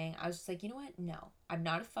crying, I was just like, you know what? No, I'm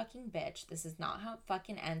not a fucking bitch. This is not how it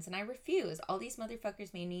fucking ends, and I refuse. All these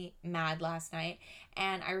motherfuckers made me mad last night,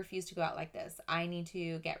 and I refuse to go out like this. I need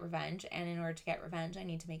to get revenge, and in order to get revenge, I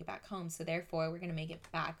need to make it back home. So, therefore, we're gonna make it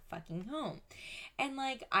back fucking home. And,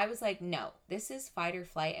 like, I was like, no, this is fight or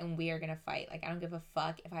flight, and we are gonna fight. Like, I don't give a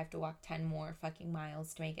fuck if I have to walk 10 more fucking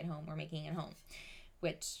miles to make it home. We're making it home.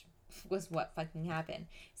 Which was what fucking happened.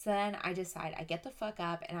 So then I decide, I get the fuck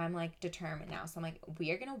up, and I'm like determined now. So I'm like,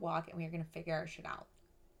 we are gonna walk and we are gonna figure our shit out.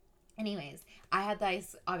 Anyways, I had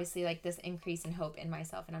this obviously like this increase in hope in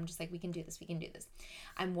myself, and I'm just like, we can do this, we can do this.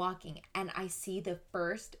 I'm walking and I see the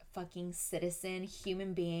first fucking citizen,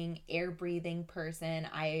 human being, air breathing person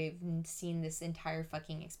I've seen this entire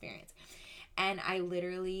fucking experience. And I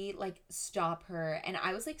literally like stop her, and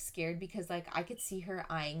I was like scared because like I could see her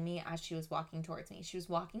eyeing me as she was walking towards me. She was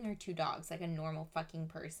walking her two dogs like a normal fucking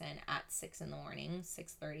person at 6 in the morning,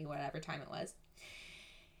 6:30, whatever time it was.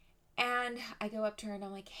 And I go up to her and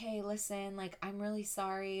I'm like, hey, listen, like I'm really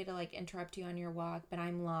sorry to like interrupt you on your walk, but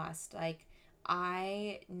I'm lost. Like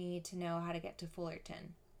I need to know how to get to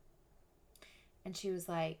Fullerton. And she was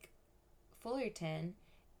like, Fullerton?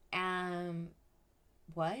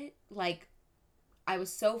 What? Like I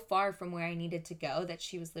was so far from where I needed to go that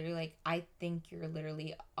she was literally like, I think you're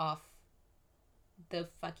literally off the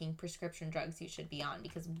fucking prescription drugs you should be on,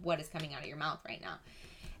 because what is coming out of your mouth right now?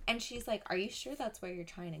 And she's like, are you sure that's where you're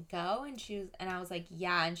trying to go? And I was like,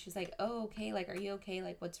 yeah. And she was like, oh, okay. Like, are you okay?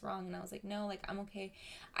 Like, what's wrong? And I was like, no, like, I'm okay.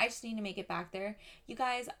 I just need to make it back there. You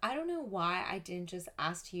guys, I don't know why I didn't just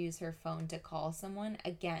ask to use her phone to call someone.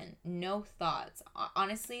 Again, no thoughts.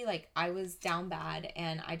 Honestly, like, I was down bad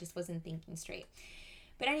and I just wasn't thinking straight.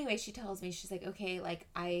 But anyway, she tells me, she's like, okay, like,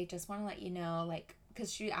 I just want to let you know, like,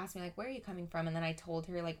 because she asked me, like, where are you coming from? And then I told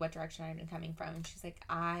her, like, what direction I've been coming from. And she's like,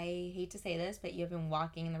 I hate to say this, but you've been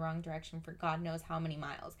walking in the wrong direction for God knows how many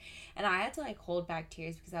miles. And I had to, like, hold back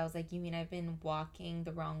tears because I was like, you mean I've been walking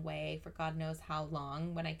the wrong way for God knows how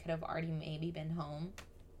long when I could have already maybe been home?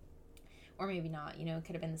 Or maybe not, you know, it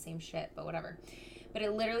could have been the same shit, but whatever. But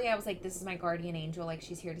it literally, I was like, this is my guardian angel. Like,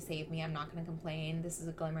 she's here to save me. I'm not going to complain. This is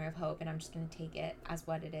a glimmer of hope, and I'm just going to take it as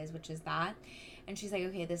what it is, which is that. And she's like,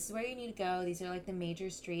 okay, this is where you need to go. These are, like, the major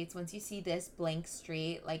streets. Once you see this blank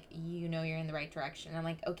street, like, you know you're in the right direction. I'm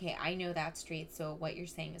like, okay, I know that street, so what you're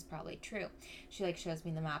saying is probably true. She, like, shows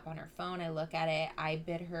me the map on her phone. I look at it. I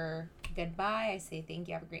bid her goodbye. I say, thank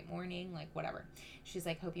you. Have a great morning. Like, whatever. She's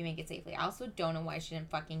like, hope you make it safely. I also don't know why she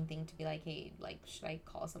didn't fucking think to be like, hey, like, should I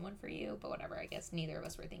call someone for you? But whatever, I guess neither of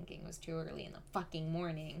us were thinking. It was too early in the fucking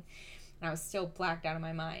morning, and I was still blacked out of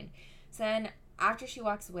my mind. So then, after she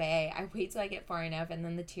walks away, I wait till I get far enough, and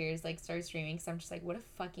then the tears, like, start streaming, because I'm just like, what a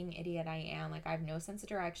fucking idiot I am. Like, I have no sense of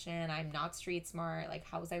direction. I'm not street smart. Like,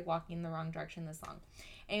 how was I walking in the wrong direction this long?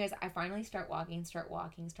 Anyways, I finally start walking,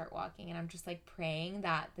 and I'm just, like, praying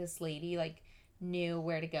that this lady, like, knew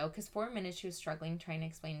where to go, because for a minute she was struggling trying to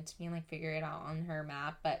explain it to me and like figure it out on her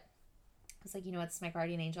map, but I was like, you know what, it's my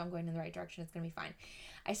guardian angel, I'm going in the right direction, it's gonna be fine.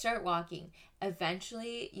 I start walking.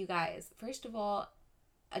 Eventually, you guys, first of all,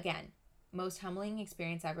 again, most humbling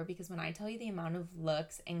experience ever, because when I tell you the amount of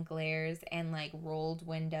looks and glares and like rolled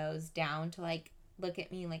windows down to like look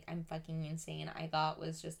at me like I'm fucking insane, I got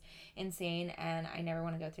was just insane, and I never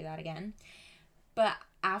want to go through that again. But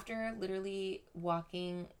after literally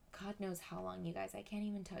walking, God knows how long, you guys. I can't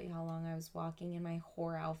even tell you how long I was walking in my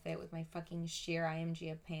whore outfit with my fucking sheer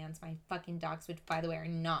IMG of pants, my fucking docs, which, by the way, are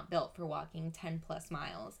not built for walking 10 plus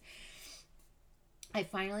miles. I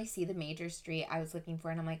finally see the major street I was looking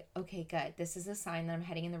for, and I'm like, okay, good. This is a sign that I'm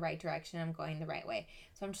heading in the right direction. I'm going the right way.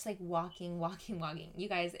 So I'm just like walking, walking, walking. You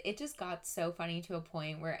guys, it just got so funny to a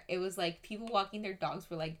point where it was like people walking their dogs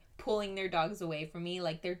were like pulling their dogs away from me.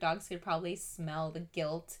 Like their dogs could probably smell the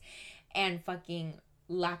guilt and fucking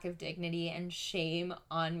lack of dignity and shame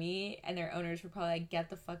on me. And their owners were probably like, get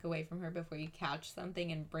the fuck away from her before you catch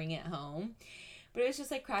something and bring it home. But it was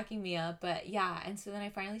just like cracking me up. But yeah, and so then I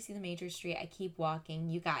finally see the major street. I keep walking.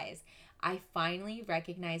 You guys, I finally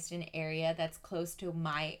recognized an area that's close to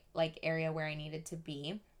my like area where I needed to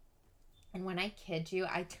be. And when I kid you,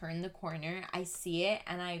 I turn the corner, I see it,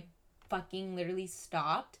 and I fucking literally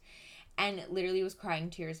stopped and literally was crying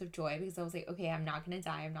tears of joy because I was like, okay, I'm not gonna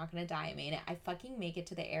die. I'm not gonna die. I made it. I fucking make it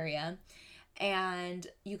to the area. And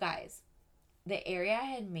you guys, the area I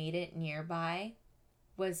had made it nearby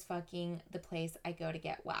was fucking the place I go to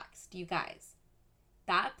get waxed. You guys,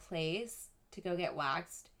 that place to go get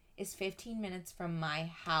waxed is 15 minutes from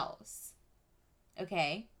my house.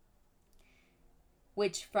 Okay?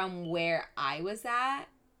 Which from where I was at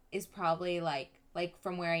is probably like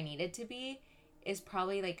from where I needed to be is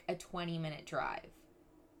probably like a 20-minute drive.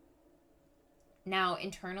 Now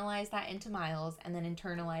internalize that into miles and then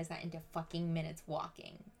internalize that into fucking minutes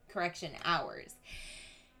walking. Correction, hours.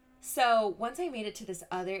 So once I made it to this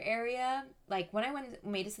other area, like when I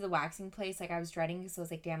made it to the waxing place, like I was dreading because I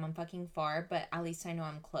was like, damn, I'm fucking far, but at least I know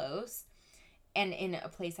I'm close and in a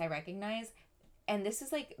place I recognize. And this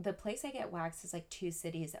is like the place I get waxed is like 2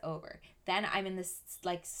 cities over. Then I'm in this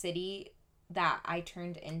like city that I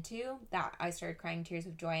turned into, that I started crying tears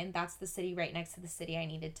of joy in. That's the city right next to the city I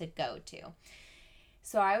needed to go to.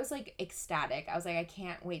 So I was like ecstatic. I was like, I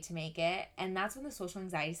can't wait to make it. And that's when the social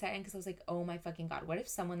anxiety set in because I was like, oh my fucking God, what if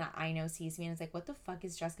someone that I know sees me and is like, what the fuck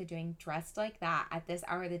is Jessica doing dressed like that at this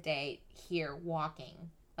hour of the day here walking?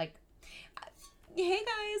 Like, hey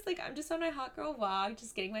guys, like I'm just on my hot girl walk,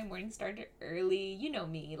 just getting my morning started early. You know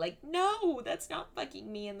me. Like, no, that's not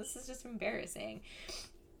fucking me. And this is just embarrassing.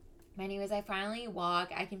 Anyways, I finally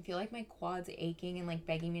walk. I can feel like my quads aching and like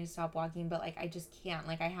begging me to stop walking, but like I just can't.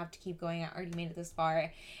 Like I have to keep going. I already made it this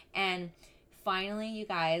far. And finally, you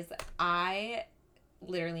guys, I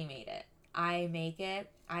literally made it. I make it.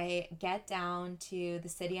 I get down to the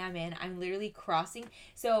city I'm in. I'm literally crossing.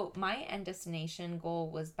 So my end destination goal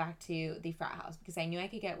was back to the frat house because I knew I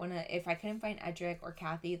could get if I couldn't find Edric or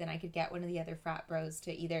Kathy, then I could get one of the other frat bros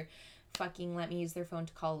to either fucking let me use their phone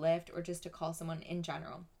to call Lyft or just to call someone in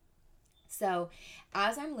general. So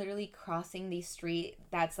as I'm literally crossing the street,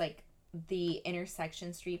 that's like the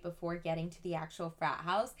intersection street before getting to the actual frat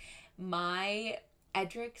house, my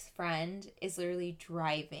Edric's friend is literally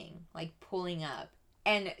driving, like pulling up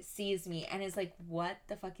and sees me and is like, what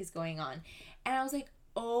the fuck is going on? And I was like,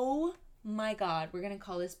 oh my God, we're going to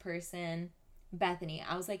call this person Bethany.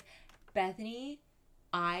 I was like, Bethany,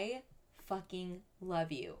 I fucking love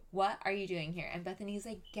you. What are you doing here? And Bethany's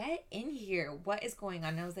like, get in here. What is going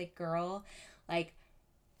on? And I was like, girl, like,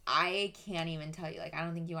 I can't even tell you. Like, I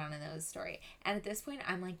don't think you want to know the story. And at this point,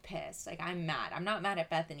 I'm like pissed. Like, I'm mad. I'm not mad at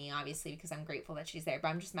Bethany, obviously, because I'm grateful that she's there, but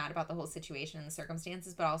I'm just mad about the whole situation and the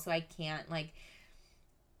circumstances. But also, I can't, like,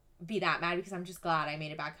 be that mad because I'm just glad I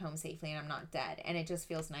made it back home safely and I'm not dead. And it just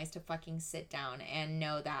feels nice to fucking sit down and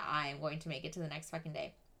know that I'm going to make it to the next fucking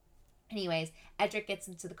day. Anyways, Edric gets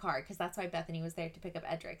into the car because that's why Bethany was there to pick up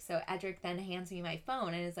Edric. So Edric then hands me my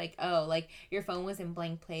phone and is like, oh, like your phone was in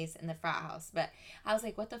blank place in the frat house. But I was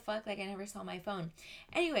like, what the fuck? Like I never saw my phone.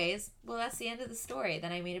 Anyways, well, that's the end of the story.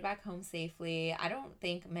 Then I made it back home safely. I don't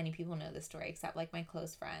think many people know this story except like my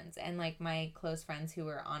close friends and like my close friends who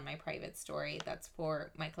were on my private story. That's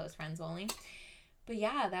for my close friends only. But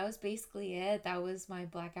yeah, that was basically it. That was my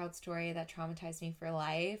blackout story that traumatized me for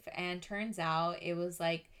life. And turns out it was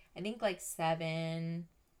like, I think like 7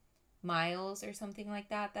 miles or something like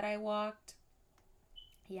that I walked.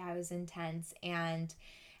 Yeah, it was intense. And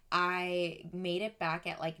I made it back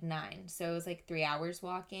at like 9. So it was like 3 hours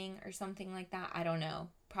walking or something like that. I don't know.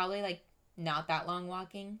 Probably like not that long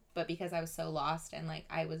walking. But because I was so lost and like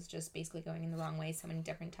I was just basically going in the wrong way so many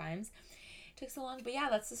different times, it took so long. But yeah,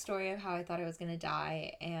 that's the story of how I thought I was going to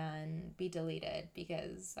die and be deleted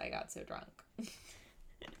because I got so drunk.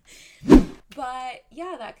 But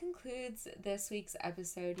yeah, that concludes this week's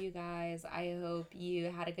episode, you guys. I hope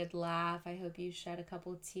you had a good laugh. I hope you shed a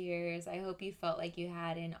couple tears. I hope you felt like you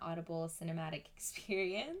had an audible cinematic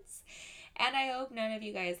experience. And I hope none of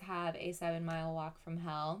you guys have a 7-mile walk from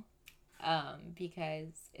hell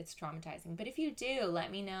because it's traumatizing. But if you do,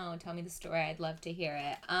 let me know. Tell me the story. I'd love to hear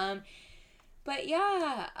it. But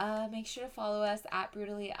yeah, make sure to follow us at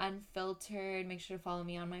Brutally Unfiltered. Make sure to follow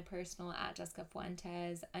me on my personal at Jessica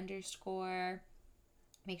Fuentes _.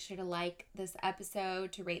 Make sure to like this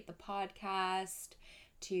episode, to rate the podcast,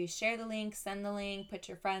 to share the link, send the link, put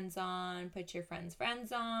your friends on, put your friends'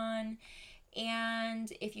 friends on.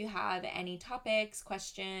 And if you have any topics,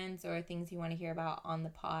 questions, or things you want to hear about on the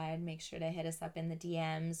pod, make sure to hit us up in the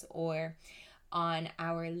DMs or on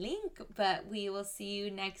our link. But we will see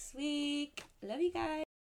you next week. Love you guys.